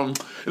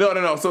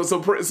No. So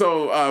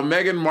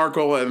Meghan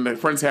Markle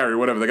and Prince Harry,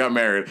 whatever, they got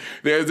married.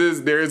 There's this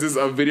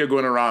video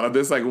going around of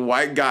this like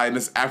white guy in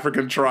this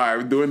African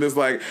tribe doing this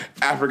like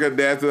African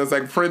dance. That's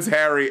like Prince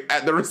Harry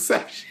at the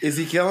reception. Is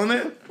he killing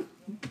it?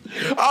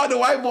 Oh, the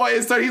white boy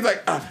is starting. He's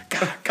like,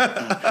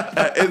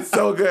 it's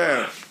so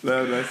good.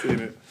 No, I've not seen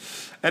it.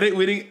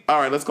 All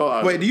right, let's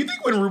call. Wait, do you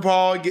think when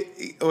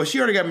RuPaul she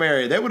already got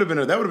married? That would have been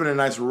a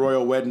nice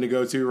royal wedding to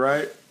go to,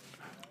 right?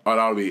 Oh,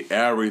 that would be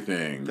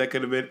everything. That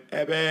could have been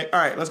epic. All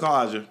right, let's call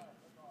Aja.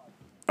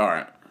 All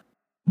right.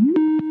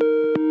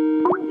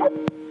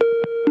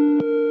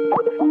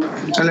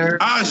 Hello,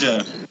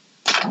 Aja.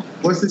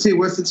 What's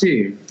the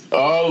tea?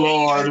 Oh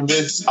Lord,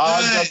 Miss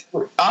Aja.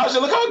 Aja,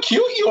 look how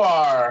cute you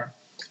are.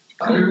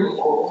 And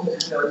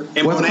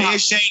Monét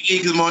is shady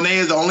because Monét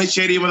is the only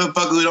shady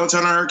motherfucker who don't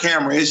turn on her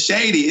camera. It's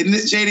shady, isn't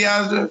it, shady,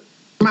 Aja?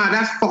 Man,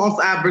 that's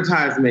false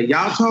advertisement.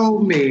 Y'all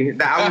told me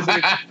that I was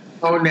going to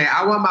Monét.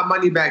 I want my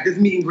money back. This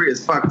meet and greet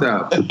is fucked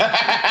up.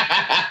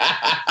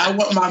 I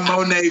want my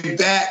Monét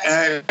back.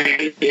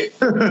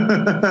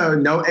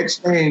 No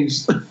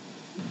exchange.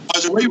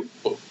 Aja, where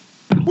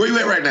you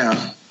at right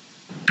now?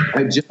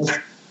 I just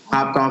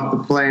hopped off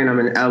the plane. I'm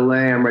in LA.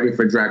 I'm ready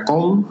for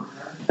Dragon.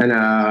 And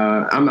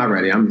I'm not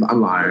ready. I'm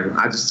lying.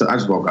 I just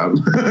woke up.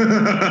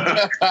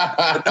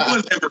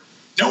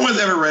 No one's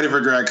ever ready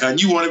for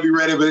DragCon. You want to be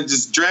ready, but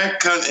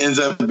DragCon ends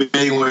up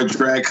being what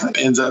DragCon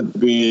ends up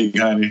being,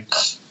 honey.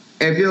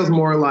 It feels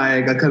more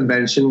like a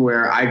convention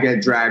where I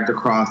get dragged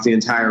across the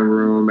entire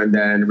room and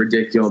then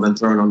ridiculed and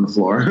thrown on the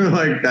floor.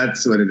 Like,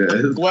 that's what it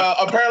is. Well,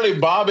 apparently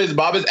Bob is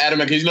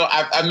adamant because,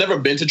 I've never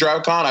been to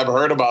DragCon. I've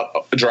heard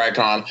about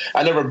DragCon.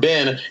 I've never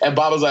been. And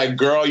Bob was like,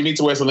 girl, you need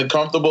to wear something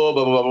comfortable,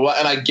 blah, blah, blah, blah.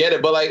 And I get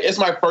it. But, like, it's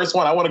my first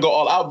one. I want to go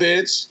all out,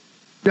 bitch.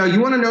 Yo,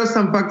 you want to know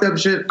some fucked up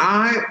shit?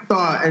 I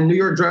thought in New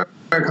York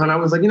DragCon, I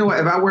was like, you know what?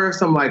 If I wear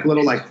some, like,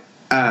 little, like,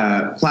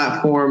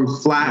 platform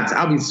flats,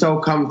 I'll be so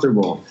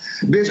comfortable.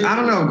 Bitch, I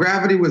don't know if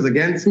gravity was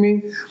against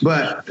me,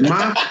 but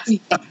my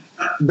feet,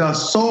 the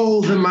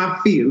soles in my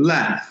feet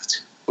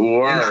left.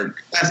 Word.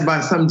 That's by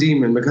some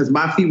demon because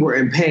my feet were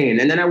in pain.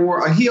 And then I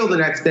wore a heel the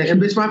next day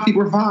and bitch, my feet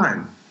were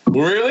fine.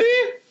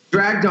 Really?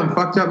 Drag done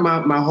fucked up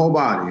my whole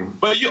body.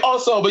 But you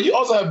also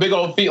have big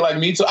old feet like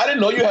me too. I didn't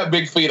know you have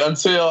big feet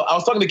until I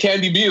was talking to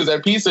Candy Muse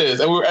at Pieces,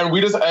 and we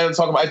just ended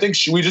talking about. I think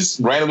we just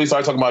randomly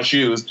started talking about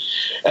shoes,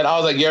 and I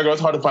was like, "Yeah, girl,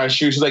 it's hard to find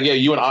shoes." She's like, "Yeah,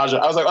 you and Aja."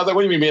 I was like, "What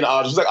do you mean, me and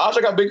Aja?" She's like,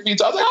 "Aja got big feet."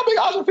 So I was like, "How big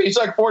Aja feet?" She's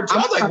like 14.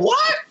 I was like,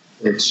 "What?"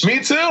 Bitch. Me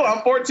too.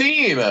 I'm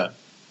 14.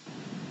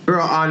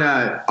 Girl, on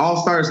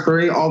All Stars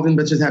 3, all them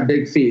bitches had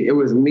big feet. It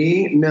was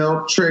me,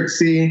 Milk,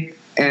 Trixie,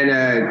 and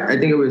I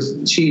think it was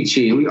Chi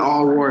Chi. We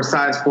all wore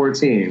size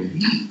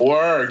 14.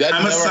 Word.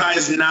 I'm a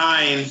size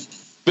 9.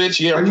 Bitch,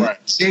 yeah, Are you right.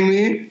 kidding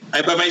me?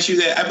 I buy my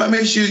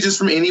shoes just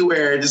from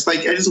anywhere. Just like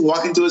I just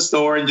walk into a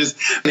store and just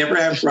never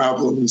have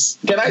problems.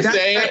 Can I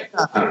say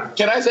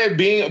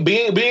being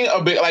a big,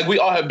 like, we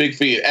all have big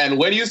feet, and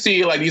when you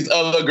see like these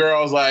other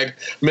girls like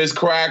Miss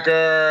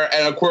Cracker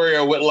and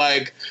Aquaria with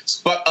like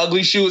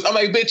ugly shoes, I'm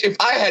like, bitch, if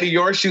I had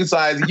your shoe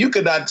size, you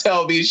could not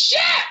tell me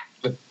shit.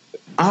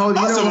 Oh,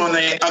 also,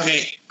 Monét,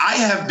 okay, I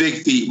have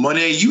big feet.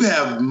 Monét, you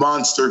have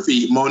monster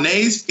feet.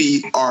 Monét's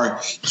feet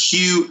are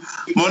cute.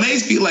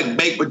 Monét's feet like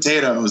baked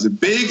potatoes.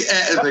 Big,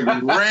 like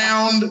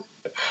round.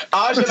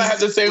 Aja and I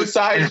have the same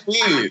size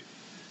feet.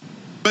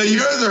 But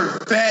yours are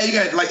fat. You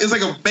got it's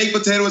like a baked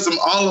potato with some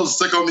olives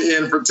stuck on the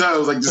end for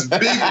toes. Like this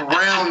big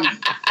round.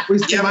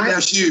 You have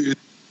enough shoes.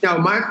 No,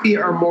 my feet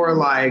are more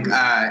like,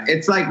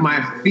 it's like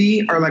my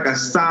feet are like a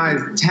size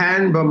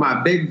 10, but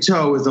my big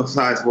toe is a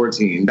size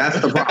 14.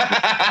 That's the problem.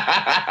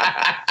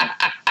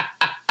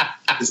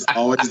 It's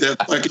always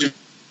that fucking...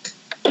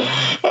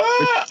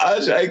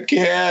 I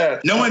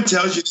can't. No one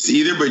tells you this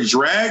either, but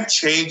drag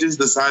changes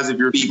the size of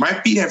your feet. My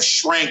feet have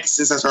shrank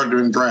since I started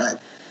doing drag.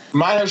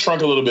 Mine have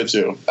shrunk a little bit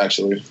too,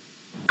 actually.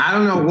 I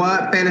don't know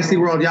what fantasy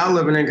world y'all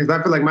living in because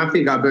I feel like my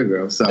feet got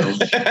bigger. So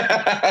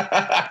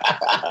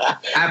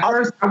at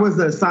first I was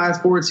a size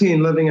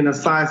 14 living in a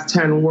size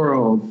 10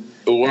 world.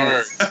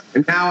 Word.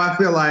 And now I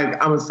feel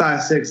like I'm a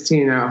size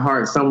 16 at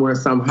heart somewhere,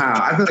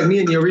 somehow. I feel like me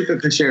and Eureka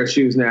could share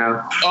shoes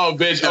now. Oh,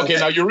 bitch. Okay,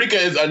 now Eureka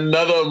is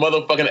another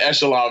motherfucking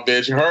echelon,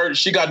 bitch.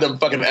 She got them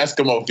fucking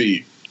Eskimo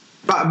feet.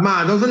 But,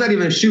 man, those are not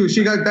even shoes.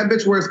 That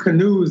bitch wears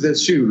canoes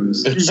as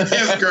shoes.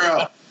 Yes,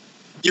 girl.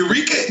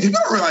 Eureka, people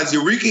don't realize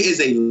Eureka is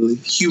a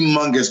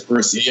humongous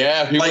person.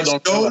 Yeah, like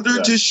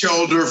shoulder to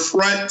shoulder,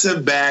 front to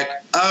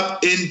back,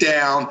 up and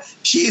down.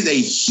 She is a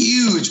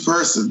huge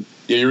person.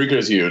 Yeah, Eureka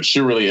is huge. She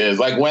really is.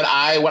 Like when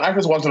I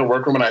first walked in the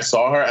workroom and I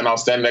saw her and I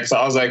was standing next to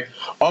her, I was like,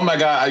 oh my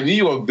God, I knew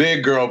you were a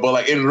big girl, but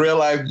like in real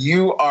life,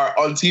 you are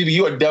on TV,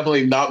 you are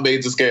definitely not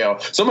made to scale.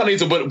 Somebody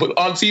needs to put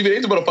on TV, they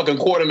need to put a fucking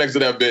quarter next to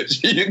that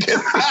bitch.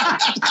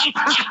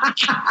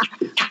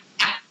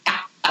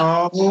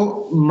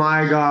 Oh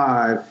my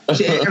God.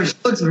 She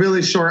looks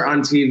really short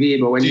on TV,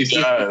 but when you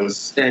see her,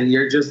 then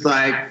you're just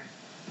like,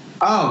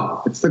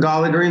 oh, it's the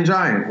Golly Green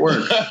Giant.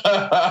 Work.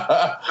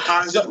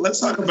 Let's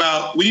talk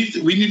about. We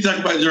need to talk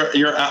about your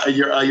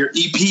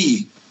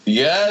EP.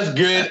 Yes,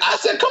 good. I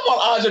said, come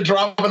on, Aja,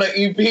 dropping an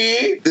EP.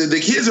 The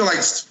kids are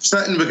like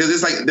stunting because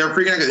it's like they're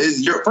freaking out.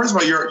 First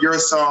of all, your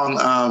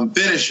song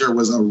 "Finisher"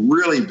 was a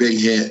really big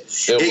hit.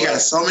 It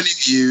got so many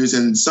views,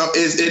 and so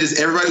it is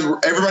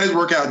everybody's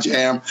workout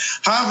jam.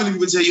 How often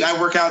people tell you I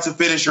work out to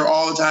Finisher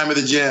all the time at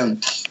the gym?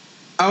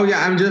 Oh,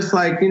 yeah, I'm just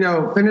like,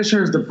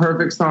 Finisher is the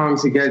perfect song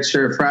to get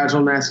your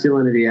fragile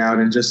masculinity out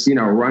and just,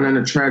 run on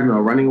a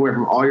treadmill, running away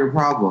from all your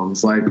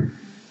problems. Like,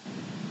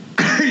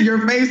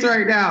 your face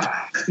right now.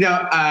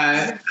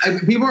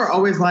 People are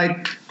always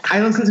like, I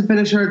listen to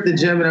Finisher at the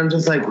gym, and I'm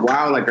just like,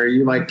 wow, like, are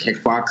you, like,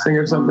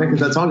 kickboxing or something?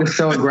 Because that song is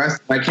so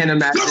aggressive. I can't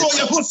imagine.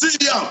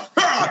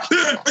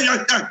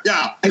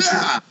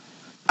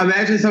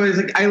 Imagine somebody's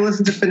like, I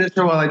listen to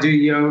Finisher while I do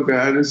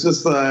yoga, and it's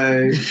just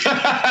like...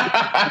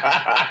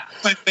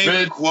 My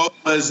favorite quote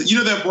was,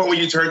 that point when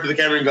you turn to the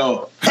camera and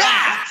go,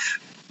 ha!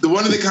 The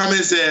one of the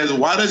comments says,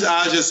 why does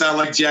Aja sound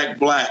like Jack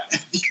Black?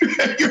 You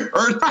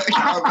heard that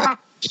comment?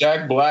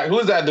 Jack Black? Who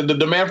is that?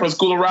 The man from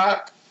School of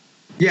Rock?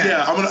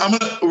 Yeah.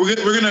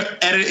 We're gonna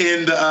edit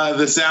in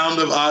the sound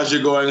of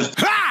Aja going,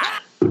 ha!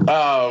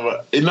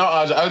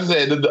 Aja, I would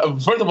say,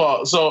 first of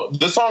all, so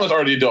the song is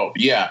already dope,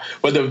 yeah,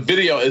 but the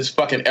video is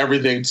fucking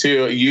everything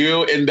too.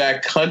 You in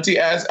that cunty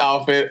ass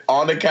outfit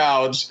on the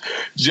couch,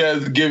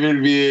 just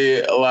giving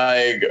me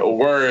like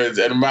words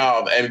and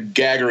mouth and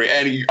gaggery,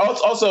 and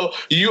also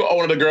you are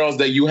one of the girls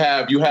that you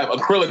have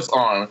acrylics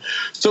on,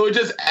 so it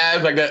just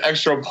adds like that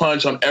extra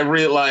punch on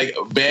every like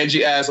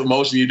bangy ass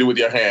emotion you do with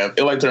your hand.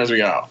 It like turns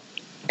me out.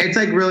 It's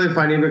like really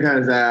funny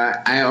because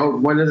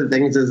one of the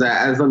things is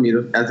that as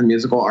a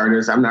musical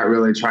artist, I'm not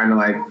really trying to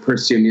like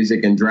pursue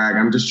music and drag.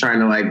 I'm just trying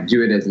to like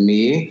do it as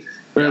me,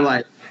 but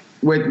like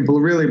with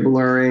really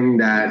blurring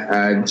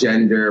that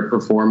gender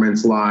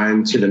performance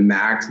line to the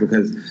max,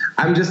 because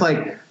I'm just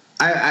like,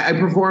 I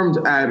performed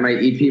at my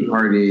EP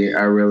party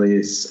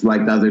release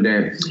like the other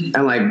day,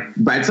 and like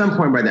at some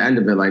point by the end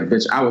of it, like,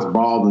 bitch, I was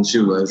bald and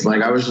shoeless.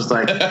 Like I was just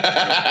like,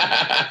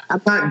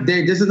 I'm not.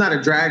 This is not a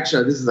drag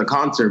show. This is a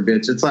concert,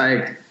 bitch. It's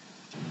like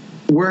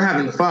we're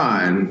having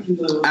fun.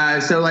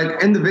 So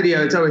like in the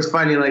video, it's always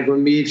funny, like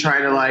when me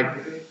trying to like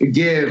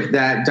give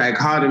that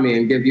dichotomy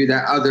and give you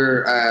that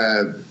other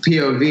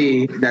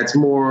POV that's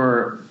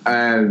more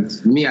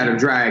me out of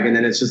drag, and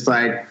then it's just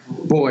like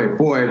boy,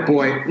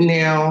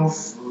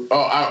 nails.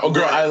 Oh,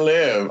 girl, I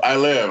live. I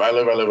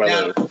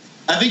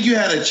think you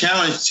had a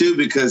challenge too,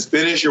 because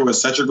Finisher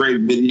was such a great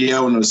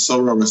video and it was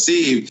so well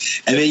received,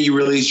 and then you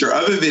released your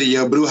other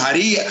video,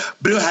 Brujeria,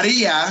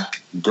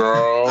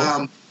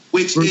 girl,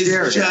 which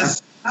Brujeria. Is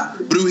just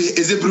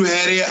is it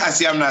Brujeria? I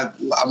see. I'm not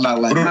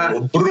like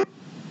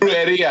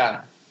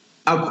Brujeria.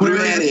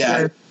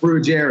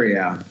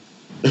 Brujeria.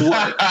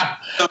 What?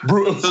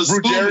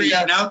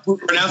 Brujeria.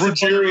 Pronounce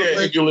it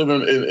if you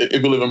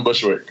live in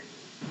Bushwick.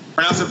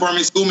 Pronounce it for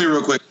me. School me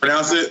real quick.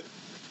 Pronounce it.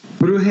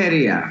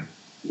 Brujeria.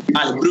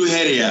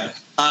 Brujeria.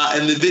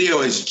 And the video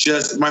is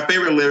just, my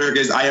favorite lyric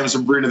is, I am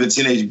Sabrina the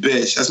Teenage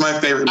Bitch. That's my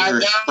favorite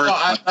lyric.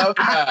 I know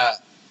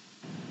that.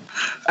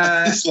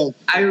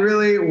 I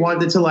really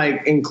wanted to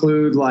like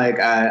include like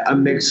a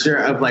mixture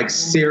of like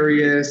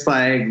serious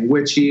like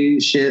witchy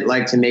shit,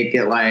 like to make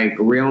it like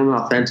real and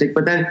authentic,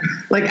 but then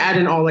like add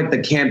in all like the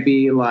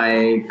campy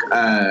like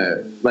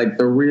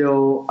the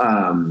real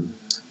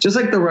just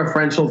like the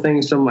referential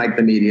things from like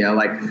the media,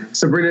 like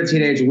Sabrina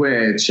Teenage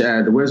Witch,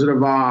 The Wizard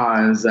of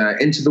Oz,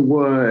 Into the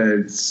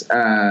Woods,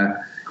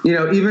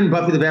 even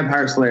Buffy the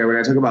Vampire Slayer when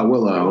I talk about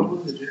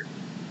Willow.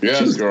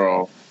 Yes,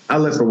 girl. I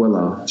live for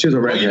Willow. She was a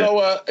redhead. You know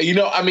what?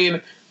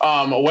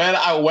 When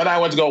I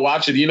went to go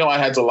watch it, I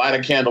had to light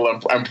a candle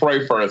and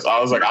pray first. I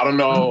was like, I don't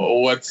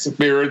know what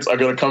spirits are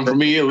going to come for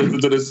me and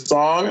listen to this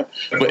song,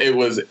 but it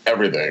was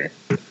everything.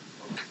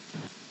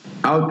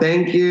 Oh,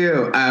 thank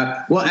you.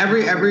 Well,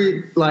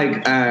 every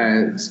like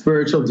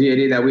spiritual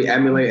deity that we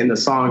emulate in the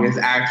song is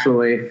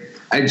actually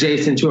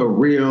adjacent to a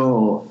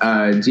real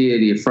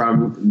deity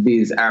from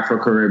these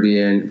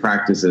Afro-Caribbean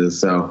practices.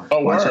 So,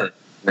 word.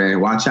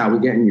 Man, watch out! We're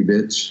getting you,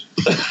 bitch.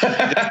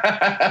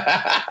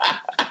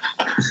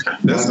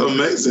 That's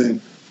amazing.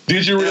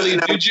 Did you really?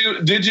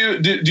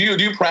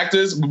 Do you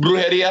practice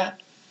brujeria?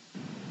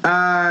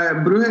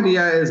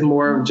 Brujeria is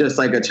more of just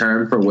like a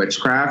term for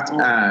witchcraft.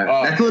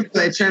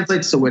 It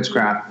translates to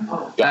witchcraft.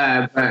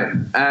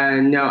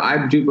 But no,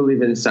 I do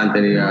believe in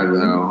Santeria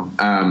though.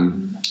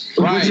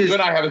 Right, you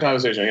and I have a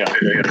conversation.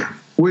 Yeah.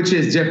 Which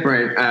is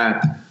different.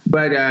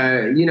 But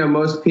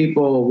most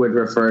people would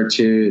refer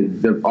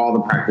to all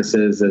the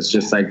practices as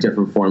just like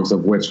different forms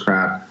of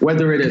witchcraft,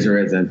 whether it is or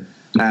isn't.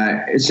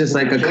 It's just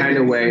like a kind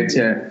of way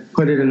to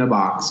put it in a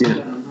box.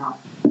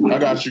 I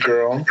got you,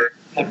 girl.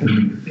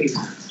 And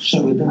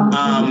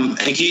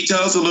can you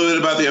tell us a little bit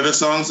about the other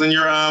songs on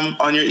your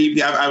EP?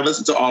 I've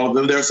listened to all of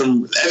them. There's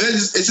some.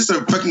 It's just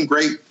a fucking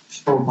great.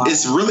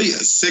 It's really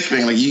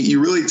sickening. Like you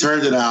really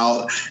turned it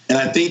out, and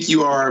I think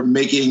you are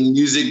making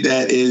music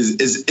that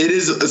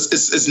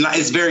it's not.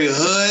 It's very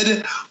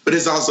hood, but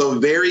it's also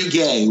very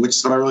gay, which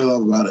is what I really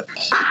love about it.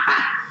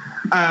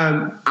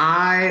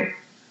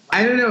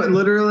 I don't know.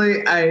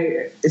 Literally,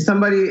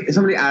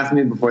 somebody asked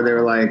me before. They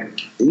were like,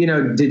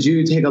 did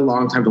you take a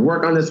long time to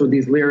work on this with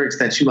these lyrics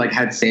that you like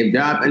had saved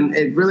up? And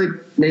it really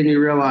made me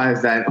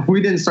realize that we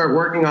didn't start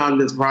working on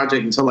this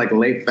project until like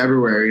late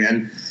February,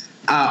 and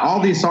all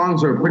these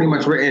songs were pretty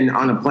much written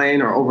on a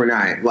plane or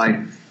overnight. Like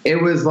it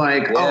was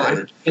like,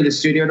 I'm in the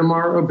studio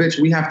tomorrow, bitch.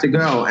 We have to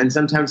go. And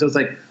sometimes it was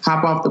like,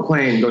 hop off the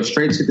plane, go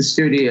straight to the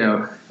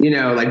studio.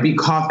 Like be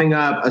coughing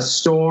up a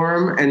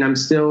storm, and I'm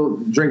still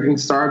drinking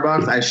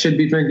Starbucks. I should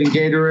be drinking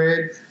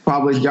Gatorade,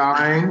 probably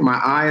dying. My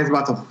eye is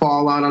about to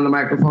fall out on the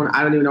microphone.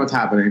 I don't even know what's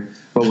happening,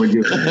 but we're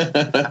doing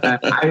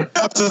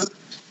it.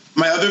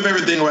 My other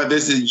favorite thing about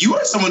this is you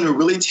are someone who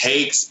really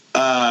takes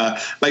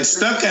like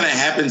stuff kind of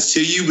happens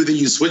to you, but then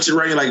you switch it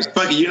around. You're like,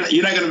 fuck it,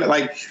 you're not gonna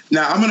like.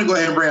 Now I'm gonna go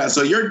ahead and bring out.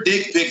 So your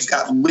dick pics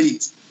got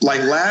leaked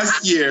like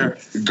last year,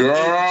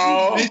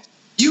 girl.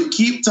 You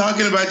keep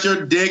talking about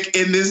your dick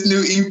in this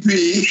new EP.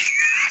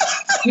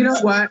 You know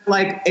what?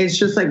 Like, it's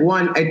just like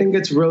I think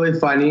it's really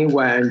funny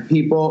when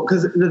people,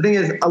 because the thing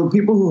is,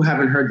 people who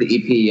haven't heard the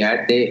EP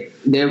yet,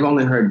 they've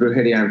only heard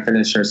Brujeria and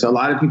Finisher. So a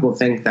lot of people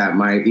think that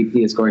my EP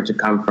is going to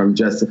come from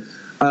just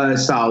a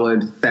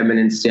solid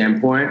feminine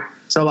standpoint.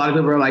 So a lot of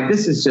people are like,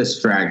 this is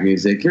just drag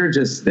music. You're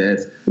just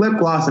this. Lip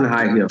gloss and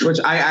high heels, which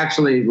I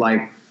actually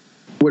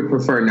would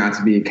prefer not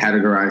to be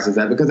categorized as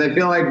that, because I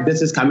feel like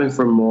this is coming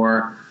from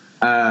more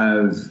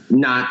of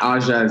not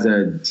Aja as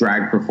a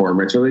drag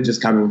performer. It's really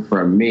just coming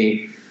from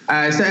me.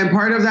 And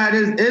part of that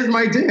is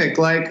my dick.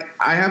 Like,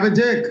 I have a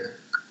dick.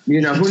 Who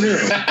knew?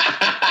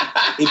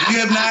 If you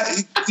have not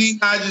seen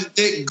Aja's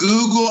dick,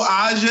 Google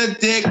Aja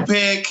dick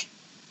pic.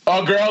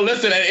 Oh, girl,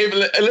 listen.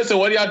 Listen,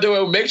 what y'all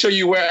doing? Make sure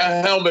you wear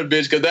a helmet,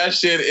 bitch, because that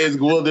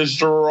shit will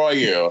destroy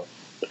you.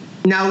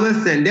 Now,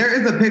 listen, there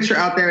is a picture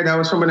out there that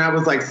was from when I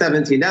was like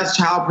 17. That's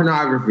child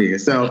pornography.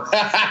 So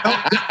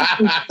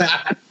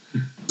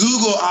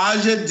Google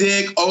Aja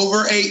dick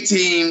over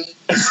 18.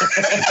 I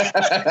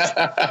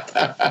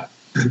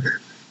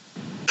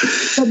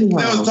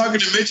was talking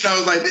to Mitch and I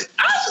was like,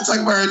 I should talk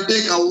about her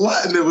dick a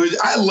lot. And there was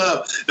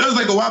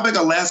like a while back,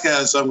 Alaska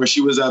had a song where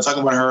she was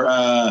talking about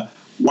her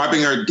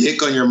wiping her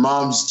dick on your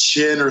mom's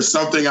chin or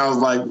something. I was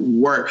like,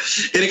 work.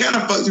 And it kind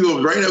of fucks people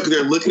up right now because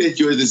they're looking at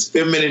you as this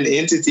feminine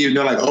entity and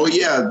they're like, oh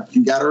yeah,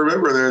 you got to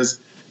remember there's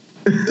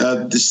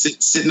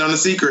sitting on a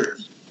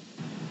secret.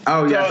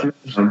 Oh yeah.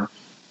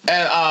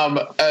 And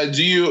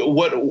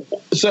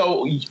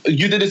so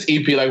you did this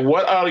EP, like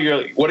what are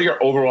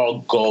your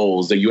overall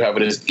goals that you have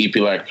with this EP?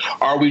 Like,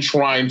 are we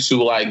trying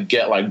to like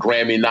get like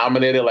Grammy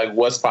nominated? Like,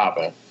 what's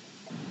popping?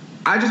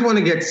 I just want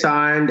to get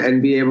signed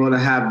and be able to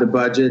have the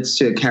budgets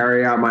to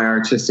carry out my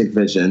artistic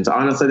visions.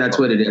 Honestly, that's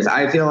what it is.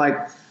 I feel like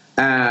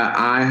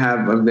I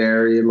have a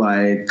very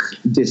like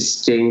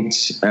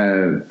distinct.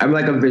 I'm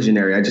like a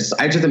visionary. I just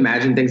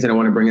imagine things that I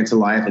want to bring into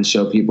life and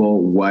show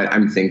people what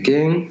I'm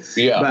thinking.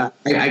 Yeah.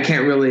 But I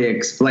can't really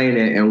explain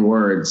it in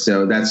words.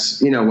 So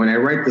that's when I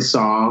write the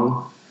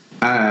song,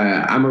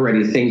 I'm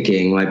already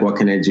thinking like, what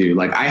can I do?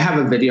 Like I have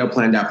a video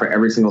planned out for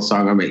every single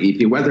song on my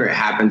EP, whether it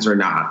happens or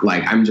not.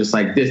 Like I'm just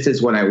like, this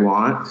is what I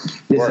want.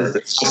 This is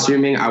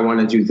assuming I want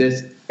to do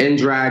this in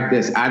drag,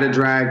 this out of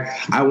drag.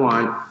 I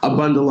want a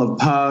bundle of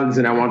pugs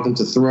and I want them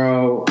to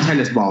throw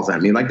tennis balls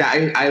at me. Like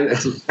that.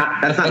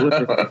 That's not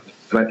literally,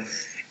 but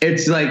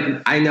it's like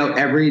I know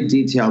every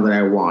detail that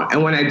I want.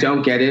 And when I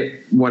don't get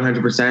it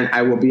 100%,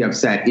 I will be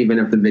upset even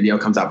if the video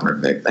comes out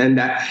perfect.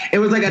 And it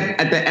was like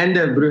at the end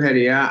of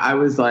Brujeria, I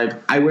was like,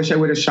 I wish I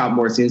would have shot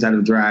more scenes out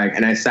of drag.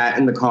 And I sat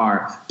in the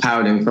car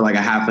pouting for like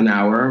a half an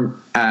hour,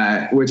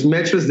 which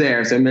Mitch was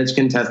there, so Mitch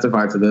can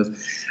testify to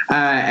this.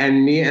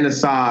 And me and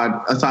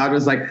Assad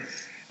was like,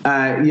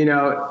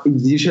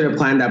 you should have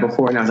planned that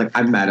before. And I was like,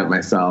 I'm mad at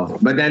myself.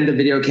 But then the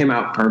video came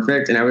out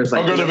perfect. And I was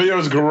like, oh, the video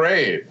was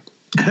great.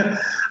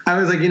 I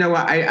was like, you know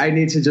what? I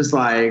need to just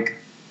like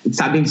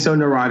stop being so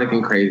neurotic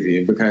and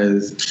crazy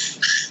because.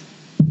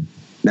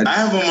 I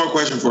have one more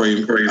question for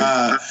you.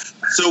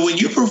 So when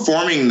you're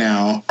performing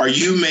now, are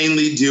you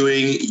mainly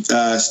doing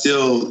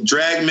still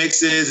drag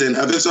mixes and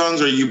other songs,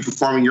 or are you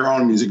performing your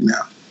own music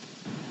now?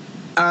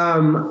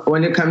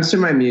 When it comes to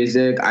my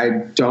music, I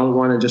don't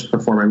want to just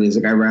perform my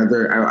music. I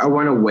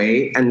want to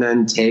wait and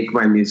then take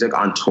my music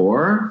on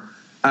tour.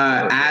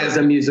 as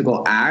a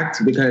musical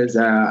act, because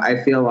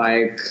I feel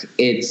like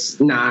it's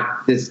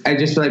not this. I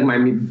just feel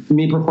like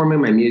me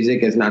performing my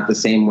music is not the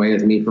same way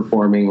as me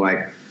performing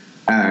like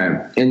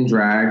in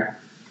drag.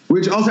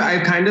 Which also I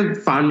kind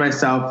of found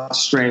myself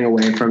straying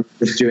away from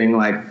just doing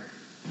like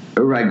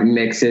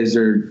mixes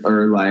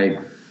or like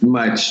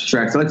much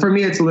tracks. Like for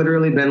me, it's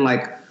literally been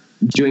like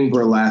doing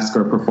burlesque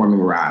or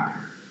performing rap.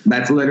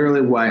 That's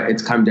literally what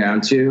it's come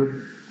down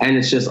to, and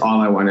it's just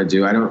all I want to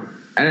do. I don't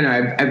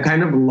know. I've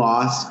kind of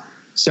lost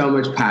so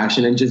much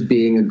passion in just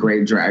being a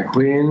great drag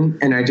queen,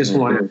 and I just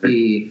want to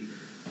be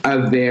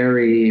a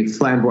very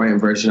flamboyant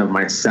version of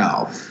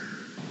myself.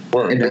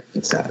 If that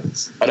makes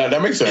sense.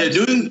 That makes sense.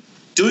 Yeah,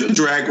 doing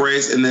Drag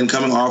Race and then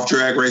coming off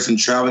Drag Race and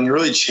traveling, it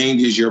really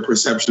changes your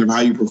perception of how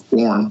you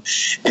perform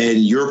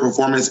and your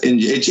performance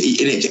and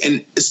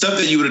stuff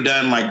that you would have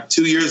done like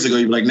 2 years ago.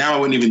 You're like, now I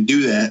wouldn't even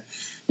do that.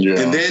 Yeah.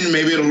 And then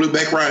maybe it'll loop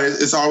back around.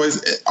 It's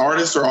always,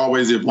 artists are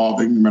always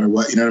evolving no matter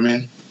what. You know what I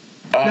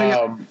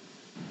mean?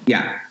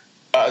 Yeah.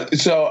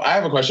 So I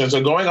have a question.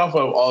 So going off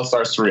of All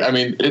Stars 3, I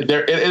mean, it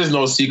is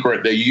no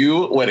secret that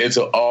you went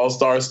into All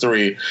Stars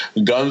 3,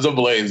 guns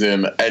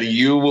a-blazing, and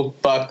you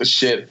fucked the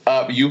shit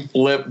up. You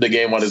flipped the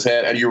game on its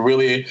head, and you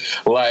really,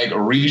 like,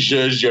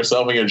 rejudged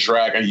yourself in your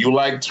drag, and you,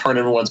 like, turned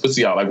everyone's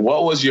pussy out. Like,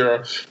 what was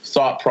your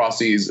thought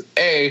process,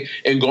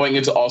 in going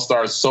into All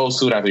Stars so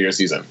soon after your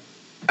season?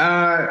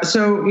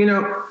 So, you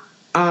know,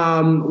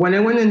 when I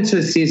went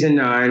into season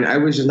 9, I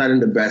was just not in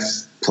the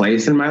best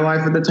place in my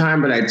life at the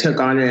time, but I took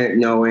on it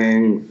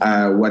knowing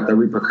what the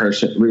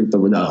repercussions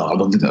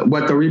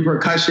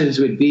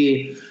would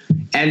be,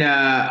 and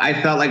I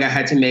felt like I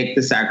had to make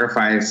the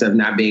sacrifice of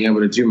not being able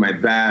to do my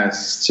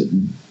best,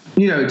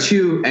 you know,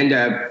 to end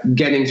up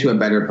getting to a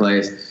better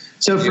place.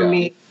 So for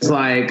me, it's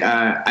like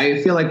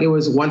I feel like it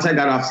was once I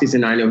got off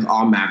season 9, it was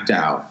all mapped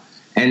out,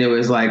 and it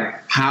was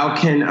like, how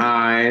can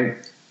I?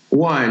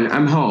 One,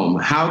 I'm home.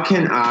 How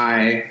can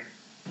I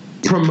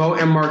promote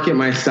and market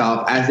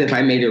myself as if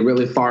I made it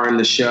really far in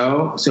the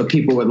show so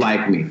people would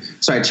like me?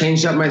 So I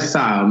changed up my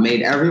style,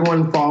 made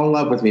everyone fall in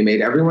love with me,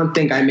 made everyone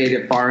think I made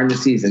it far in the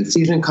season.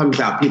 Season comes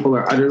out, people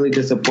are utterly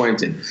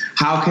disappointed.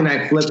 How can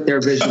I flip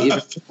their vision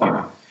even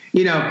more?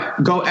 You know,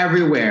 go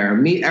everywhere,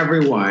 meet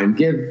everyone,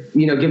 give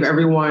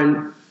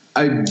everyone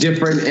a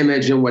different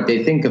image in what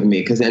they think of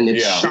me, because then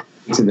it's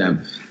shocking to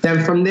them.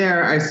 Then from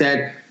there, I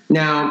said,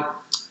 now,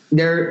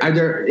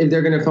 if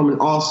they're going to film an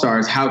All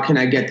Stars, how can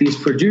I get these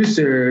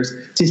producers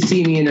to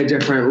see me in a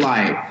different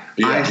light?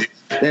 Yeah. I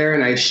sat there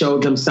and I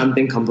showed them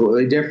something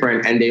completely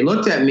different, and they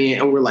looked at me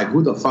and were like,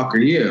 "Who the fuck are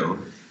you?"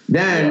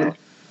 Then,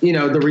 you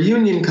know, the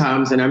reunion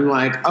comes, and I'm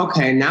like,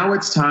 "Okay, now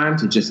it's time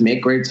to just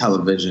make great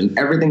television."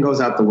 Everything goes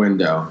out the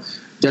window.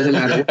 Doesn't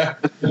matter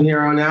what from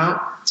here on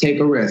out.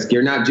 Take a risk.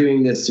 You're not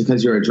doing this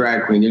because you're a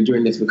drag queen. You're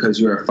doing this because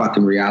you're a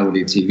fucking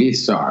reality TV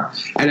star.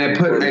 And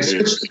I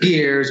switched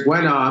gears,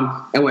 went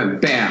on, and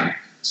went bam.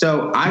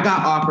 So I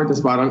got offered the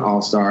spot on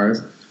All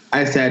Stars.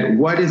 I said,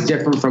 what is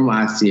different from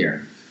last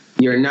year?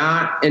 You're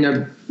not in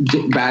a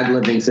bad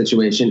living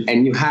situation,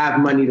 and you have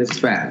money to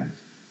spend.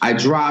 I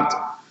dropped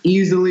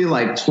easily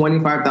like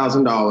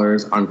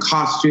 $25,000 on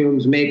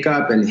costumes,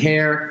 makeup, and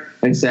hair,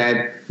 and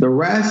said, the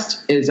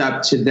rest is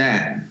up to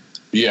them.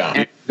 Yeah.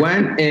 And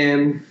went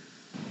in,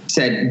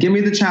 said, give me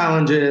the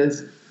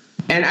challenges.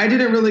 And I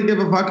didn't really give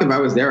a fuck if I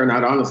was there or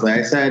not, honestly.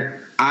 I said,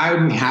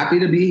 I'm happy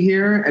to be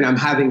here and I'm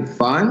having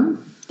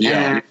fun.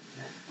 Yeah. And,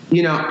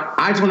 you know,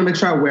 I just want to make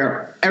sure I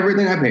wear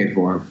everything I paid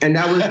for. And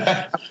that was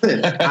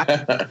it.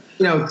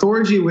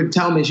 Thorgy would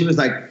tell me, she was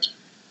like,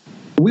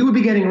 we would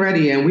be getting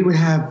ready and we would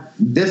have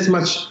this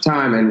much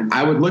time, and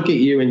I would look at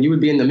you and you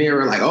would be in the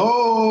mirror like,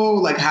 oh,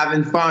 like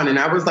having fun. And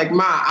I was like,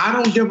 Ma, I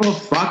don't give a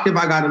fuck if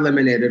I got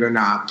eliminated or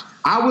not.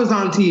 I was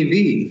on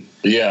TV.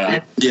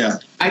 Yeah. Yeah.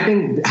 I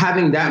think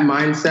having that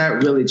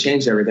mindset really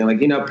changed everything.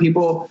 Like, you know,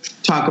 people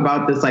talk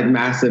about this like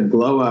massive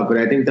glow up, but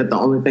I think that the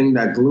only thing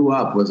that blew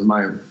up was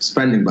my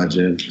spending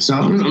budget. So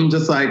I'm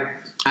just like,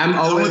 the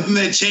only thing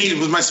that changed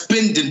was my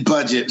spending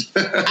budget.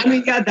 I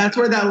mean, yeah, that's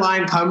where that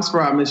line comes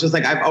from. It's just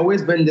like, I've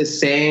always been the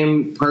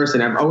same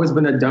person. I've always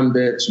been a dumb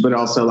bitch, but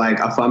also like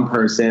a fun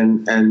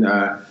person and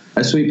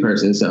a sweet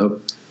person.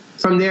 So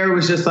from there, it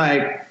was just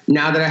like,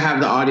 now that I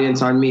have the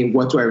audience on me,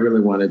 what do I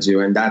really want to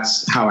do? And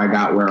that's how I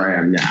got where I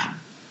am now.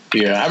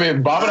 Yeah, I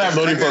mean, Bob and I have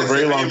known you for a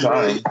very long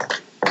time.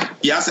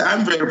 Yeah,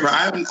 I'm very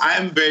proud.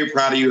 I'm very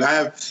proud of you. I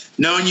have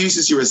known you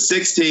since you were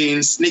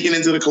 16, sneaking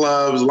into the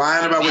clubs,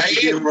 lying about what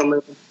you did for a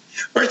living.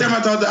 First time I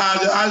talked to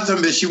Aja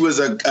told me that she was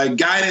a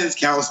guidance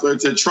counselor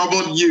to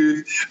troubled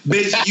youth.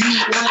 Bitch, you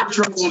were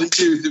troubled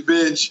youth,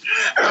 bitch.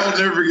 I'll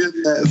never forget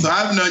that. So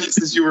I've known you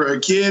since you were a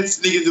kid,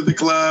 sneaking to the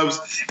clubs,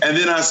 and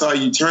then I saw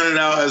you turn it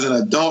out as an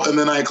adult in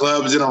the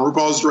nightclubs, then on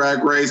RuPaul's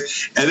Drag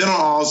Race, and then on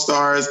All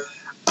Stars.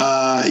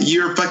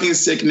 You're fucking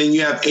sickening.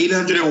 You have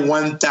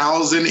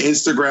 801,000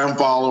 Instagram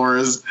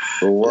followers.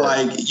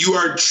 Like, you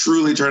are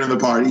truly turning the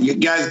party. You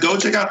guys, go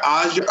check out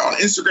Aja on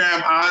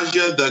Instagram,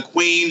 Aja the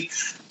Queen.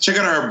 Check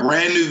out her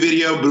brand new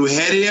video,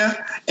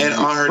 Brujeria, and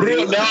on her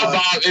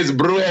Bob, it's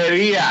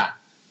Brujeria.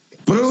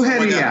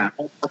 Brujeria.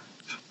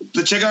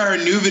 check out her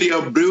new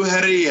video,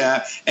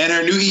 Brujeria, and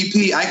her new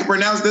EP. I can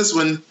pronounce this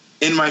one,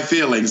 In My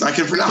Feelings. I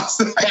can pronounce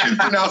it.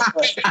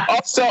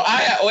 Also,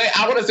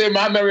 I want to say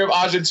my memory of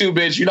Aja too,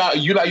 bitch.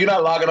 You're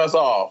not logging us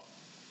off.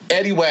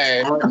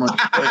 Anyway,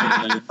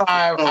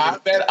 I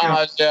met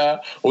Aja.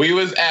 We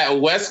was at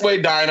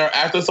Westway Diner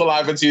after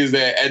Saliva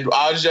Tuesday, and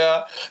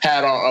Aja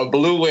had on a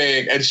blue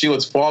wig, and she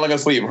was falling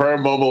asleep. Her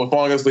and Momo were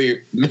falling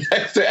asleep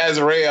next to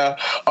Azrea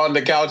on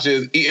the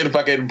couches, eating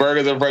fucking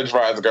burgers and French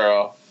fries,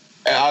 girl.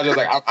 And I was just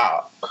like, I'm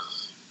out.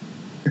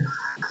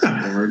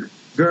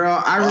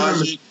 Girl, I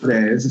remember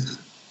days.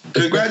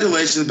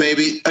 Congratulations,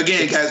 baby.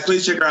 Again, guys,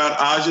 please check her out,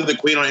 Aja the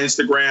Queen on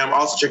Instagram.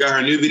 Also check out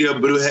her new video,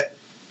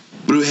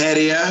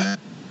 Brujeria.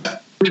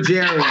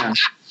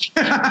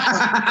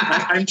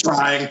 I'm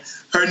trying.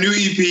 Her new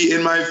EP,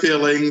 In My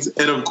Feelings.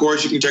 And of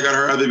course, you can check out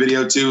her other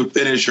video too,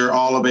 Finisher,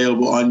 all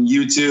available on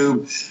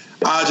YouTube.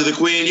 Aja the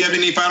Queen, you have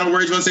any final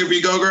words you want to say before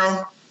you go,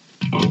 girl?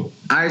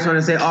 I just want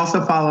to say,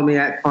 also follow me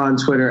on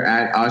Twitter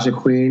at Aja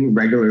Queen,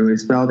 regularly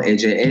spelled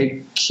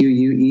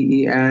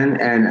AJAQUEEN,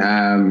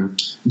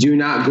 and do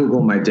not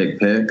Google my dick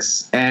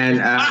pics.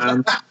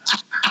 And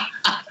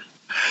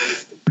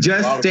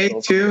just stay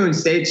tuned.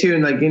 Stay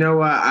tuned. Like, you know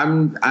what? I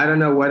don't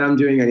know what I'm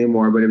doing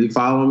anymore, but if you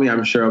follow me,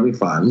 I'm sure it'll be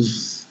fun.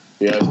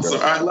 Yeah. So,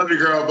 all right, love you,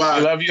 girl. Bye. I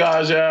love you,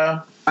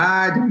 Aja.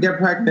 Bye. Don't get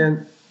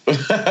pregnant.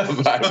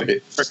 Bye.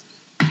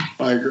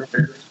 Bye, girl.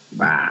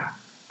 Bye.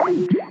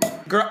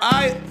 Girl,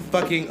 I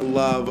fucking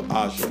love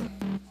Aja.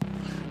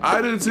 I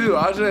do too.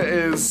 Aja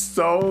is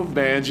so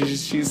bad.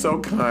 She's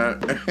so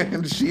cunt,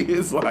 and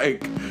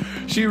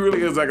she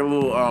really is like a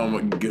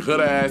little good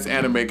ass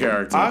anime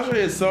character. Aja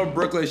is so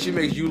Brooklyn. She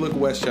makes you look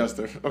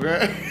Westchester.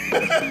 Okay,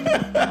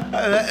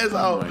 that is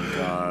how. Oh my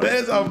God. That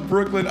is how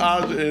Brooklyn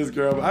Aja is,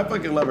 girl. I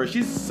fucking love her.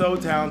 She's so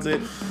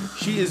talented.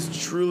 She is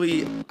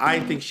truly. I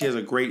think she has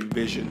a great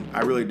vision.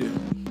 I really do.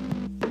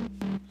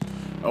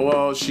 Oh,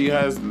 well, she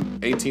has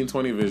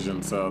 18/20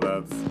 vision, so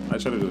that's. I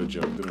tried to do a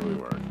joke, didn't really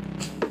work.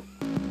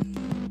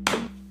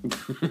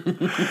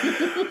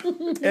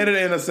 Edit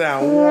in a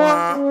sound.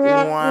 Wah,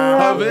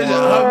 wah, her vision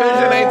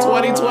ain't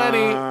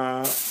 20/20.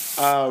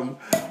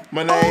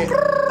 Monét,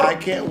 I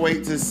can't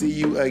wait to see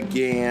you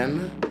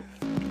again.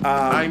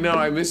 I know,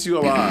 I miss you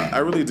a lot. I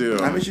really do.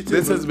 I miss you too.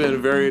 This has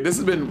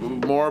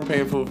been more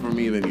painful for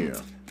me than you.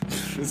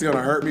 It's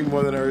gonna hurt me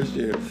more than it hurts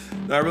you.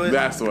 No, I really.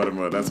 That's what it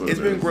was. That's what it's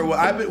been great.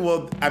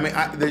 Well,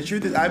 the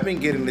truth is, I've been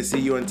getting to see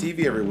you on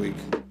TV every week,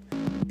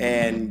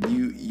 and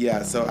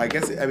so I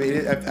guess I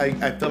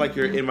feel like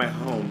you're in my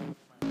home.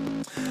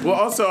 Well,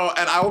 also,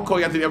 and I will call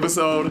you after the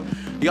episode.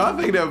 Y'all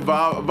think that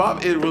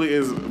Bob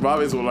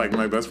is like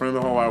my best friend in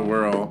the whole wide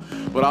world.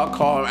 But I'll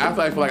call him after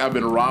I feel like I've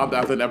been robbed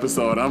after an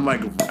episode. I'm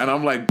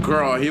like,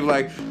 girl. He's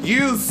like,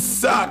 you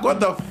suck.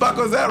 What the fuck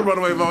was that,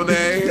 Runaway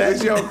Monét?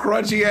 That's your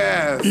crunchy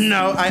ass.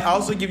 No, I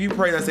also give you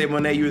praise. I say,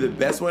 Monét, you're the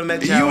best one in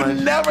that challenge.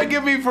 You never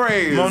give me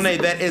praise.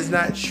 Monét, that is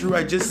not true.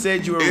 I just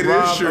said you were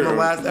robbed on the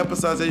last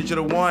episode. I said you should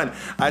have won.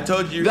 I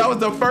told you. That was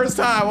the first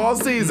time all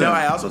season. No,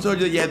 I also told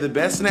you that you had the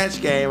best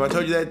snatch game. I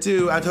told you that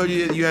too. I told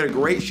you that you had a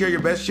great share,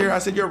 your best share. I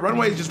said your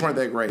runways just weren't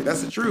that great.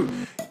 That's the truth.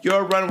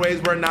 Your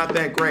runways were not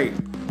that great.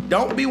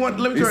 Don't be one.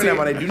 Let me tell you that,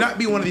 Monét. Do not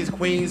be one of these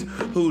queens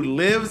who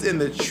lives in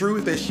the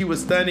truth that she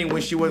was stunning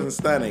when she wasn't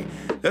stunning.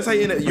 That's how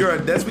you end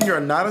up. That's when you're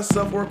not a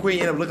self-worth queen.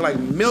 You end up looking like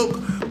milk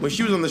when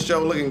she was on the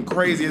show, looking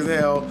crazy as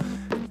hell.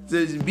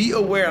 To be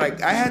aware,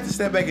 like I had to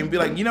step back and be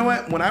like, you know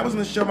what? When I was on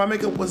the show, my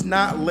makeup was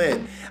not lit.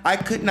 I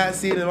could not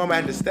see it in the moment. I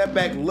had to step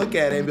back, look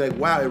at it, and be like,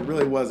 wow, it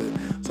really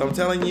wasn't. So I'm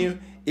telling you,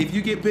 if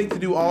you get picked to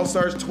do All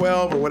Stars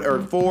 12 or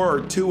whatever, 4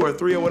 or 2 or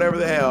 3 or whatever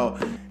the hell,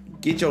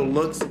 get your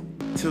looks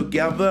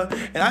together.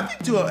 And I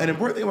think too, an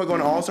important thing about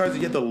going to All Stars is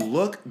you have to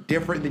look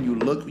different than you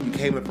looked when you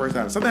came the first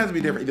time. Something has to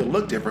be different. Either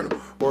look different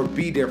or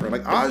be different.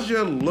 Like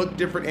Aja looked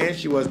different and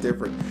she was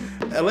different.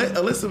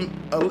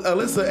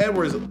 Alyssa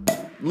Edwards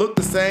looked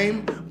the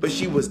same, but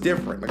she was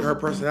different. Like her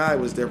personality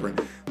was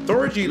different.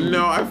 Thorgy.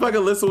 No, I feel like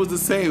Alyssa was the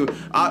same.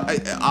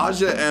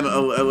 Aja and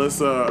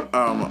Alyssa,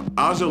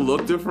 Aja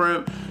looked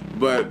different.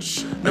 But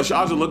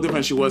Aja looked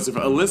different. She was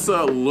different.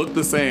 Alyssa looked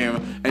the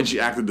same, and she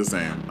acted the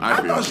same. I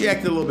thought she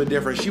acted a little bit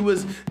different. She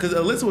was because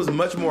Alyssa was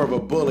much more of a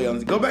bully.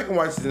 Go back and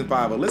watch season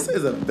 5. Alyssa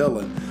is a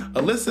villain.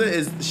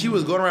 She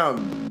was going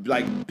around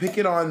like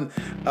picking on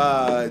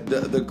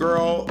the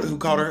girl who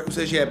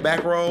said she had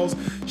back rolls.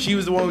 She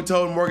was the one who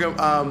told Morgan,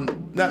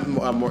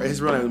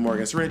 his real name was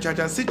Morgan. Serena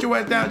Cha-Cha, sit your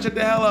ass down, shut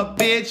the hell up,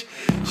 bitch.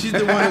 She's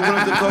the one who went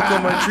up to Coco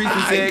Montrese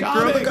and said,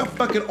 girl, look how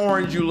fucking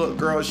orange you look,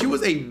 girl. She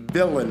was a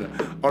villain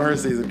on her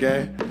season,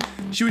 okay?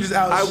 She was just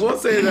out. I will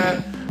say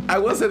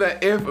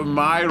that if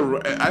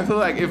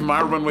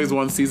my runways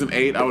won season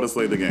 8, I would have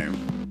slayed the game.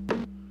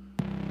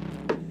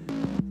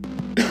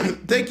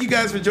 Thank you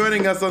guys for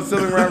joining us on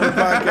Silver Rapper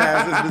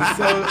Podcast. It's been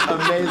so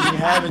amazing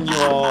having you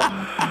all.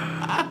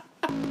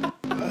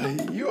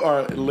 You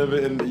are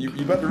living in. You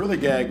about to really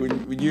gag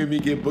when you and me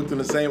get booked in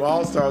the same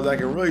All Stars. I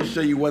can really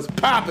show you what's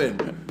popping.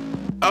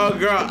 Oh,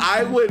 girl,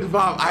 I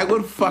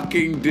would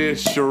fucking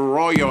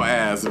destroy your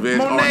ass, bitch,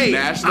 Monét, on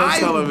national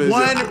television.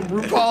 I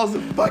won RuPaul's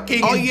fucking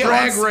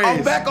Drag Race.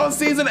 I'm back on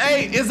season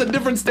 8. It's a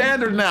different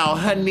standard now,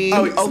 honey.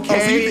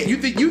 Okay. So you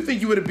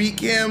think you would have beat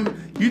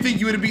Kim? You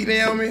think you would have beat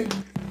Naomi?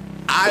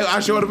 I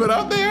should have been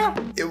up there.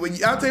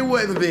 I'll tell you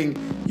what, the thing.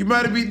 You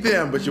might have beat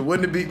them, but you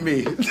wouldn't have beat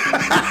me.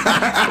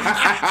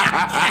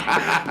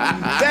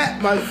 That,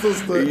 my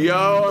sister,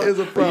 is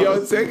a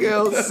problem.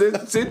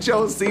 Sit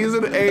your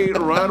season 8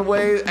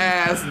 runway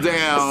ass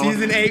down.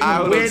 Season 8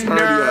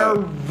 winner.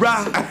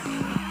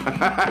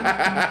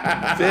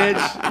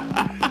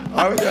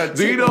 Bitch.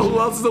 Do you know who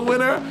else is a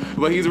winner?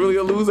 But he's really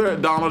a loser?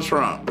 Donald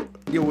Trump.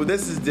 Yeah, well,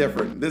 this is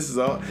different. This is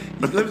all.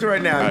 Let me tell you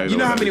right now. You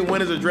know how many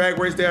winners of Drag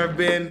Race there have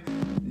been?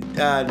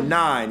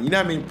 9. You know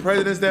how many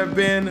presidents there have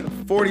been?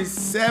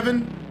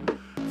 47?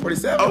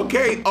 47?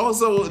 Okay,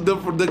 also, the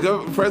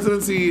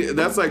presidency,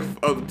 that's like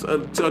a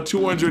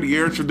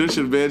 200-year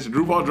tradition, bitch.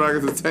 RuPaul Drag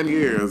Race is 10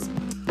 years.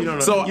 You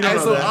don't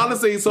know.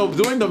 Honestly,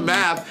 doing the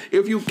math,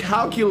 if you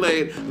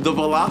calculate the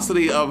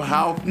velocity of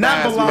how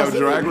fast we have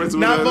Drag Race winners.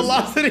 Not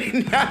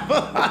velocity.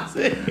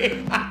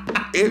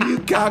 If you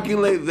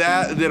calculate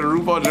that, then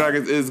RuPaul Drag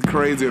Race is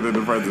crazier than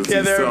the presidency.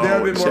 Yeah, there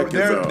have been more.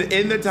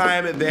 In the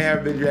time they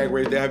have been Drag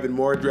Race, there have been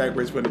more Drag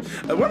Race winners.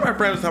 One of my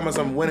friends was talking about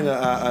someone winning an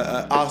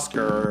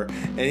Oscar,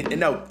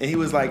 and he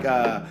was like,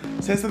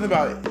 said something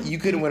about you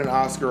couldn't win an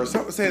Oscar or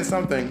saying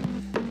something.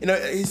 You know,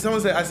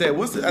 someone said, I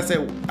was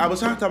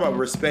trying to talk about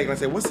respect, and I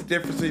said, what's the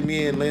difference between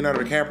me and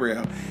Leonardo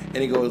DiCaprio? And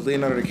he goes,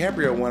 Leonardo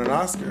DiCaprio won an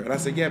Oscar. And I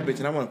said, yeah, bitch,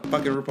 and I won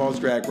fucking RuPaul's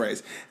Drag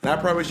Race. And I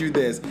promise you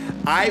this,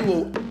 I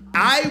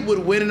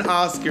would win an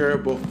Oscar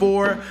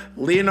before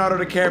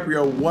Leonardo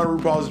DiCaprio won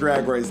RuPaul's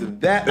Drag Race.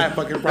 And that I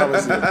fucking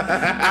promise you.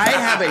 I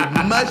have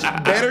a much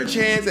better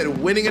chance at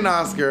winning an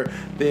Oscar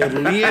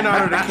than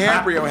Leonardo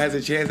DiCaprio has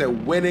a chance at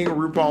winning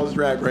RuPaul's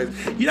Drag Race.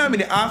 You know how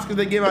many Oscars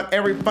they give out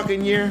every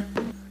fucking year?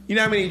 You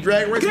know how many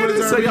Drag Race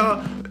winners so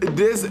y'all,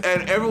 this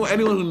and anyone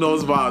who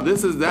knows Bob,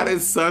 that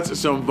is such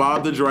some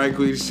Bob the Drag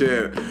Queen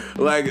shit.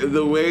 Like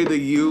the way that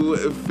you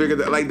figured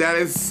that, like that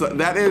is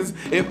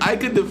if I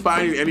could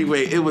define you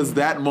anyway, it was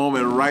that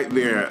moment right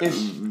there.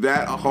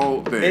 That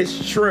whole thing.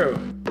 It's true.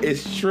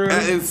 It's true.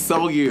 That is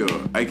so you.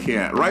 I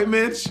can't. Right,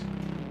 Mitch?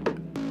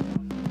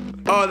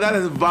 Oh, that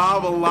is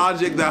Bob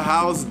Logic, the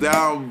house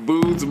down,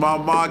 boots,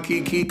 mama,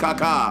 kiki,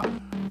 kaka.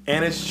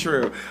 And it's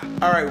true.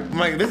 All right,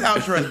 Mike, this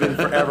outro has been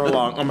forever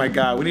long. Oh my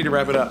God, we need to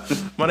wrap it up.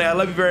 Monét, I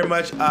love you very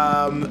much.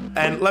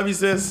 And love you,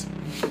 sis.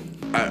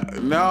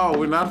 No,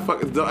 we're not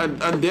fucking.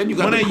 And then you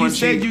got Monét, the crunchy you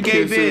said you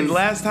gave kisses. in.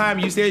 Last time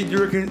you said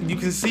you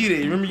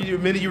conceded. You remember you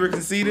admitted you were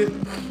conceded?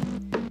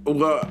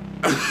 Well,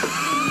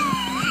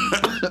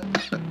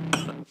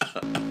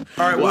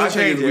 all right, we'll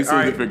change it. We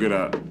still need to figure it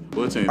out.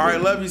 We'll change it. All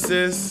right, love you,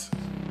 sis.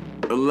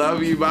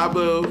 Love you, bye,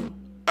 boo.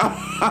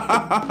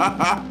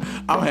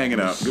 I'm hanging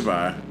up.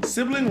 Goodbye.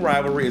 Sibling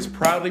Rivalry is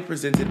proudly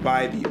presented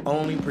by The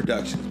Only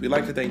Productions. We'd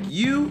like to thank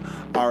you,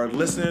 our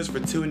listeners,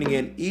 for tuning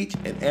in each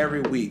and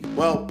every week.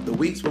 Well, the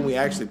weeks when we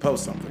actually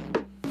post something.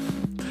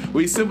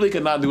 We simply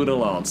could not do it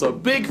alone. So a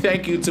big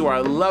thank you to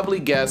our lovely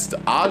guest,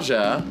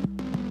 Aja.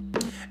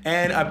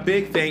 And a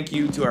big thank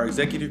you to our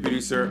executive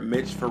producer,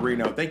 Mitch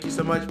Farino. Thank you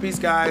so much. Peace,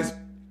 guys.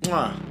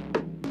 Mwah.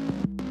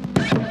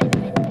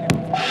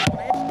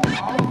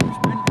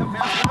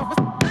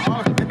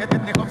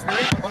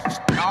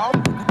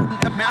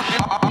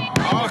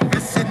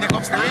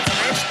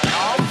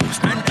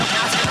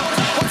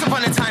 Once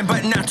upon a time,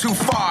 but not too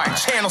far.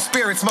 Channel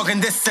spirit smoking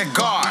this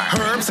cigar.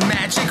 Herbs,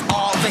 magic,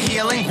 all the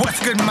healing.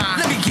 What's good, ma?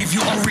 Let me give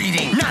you a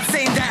reading. Not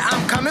saying that I'm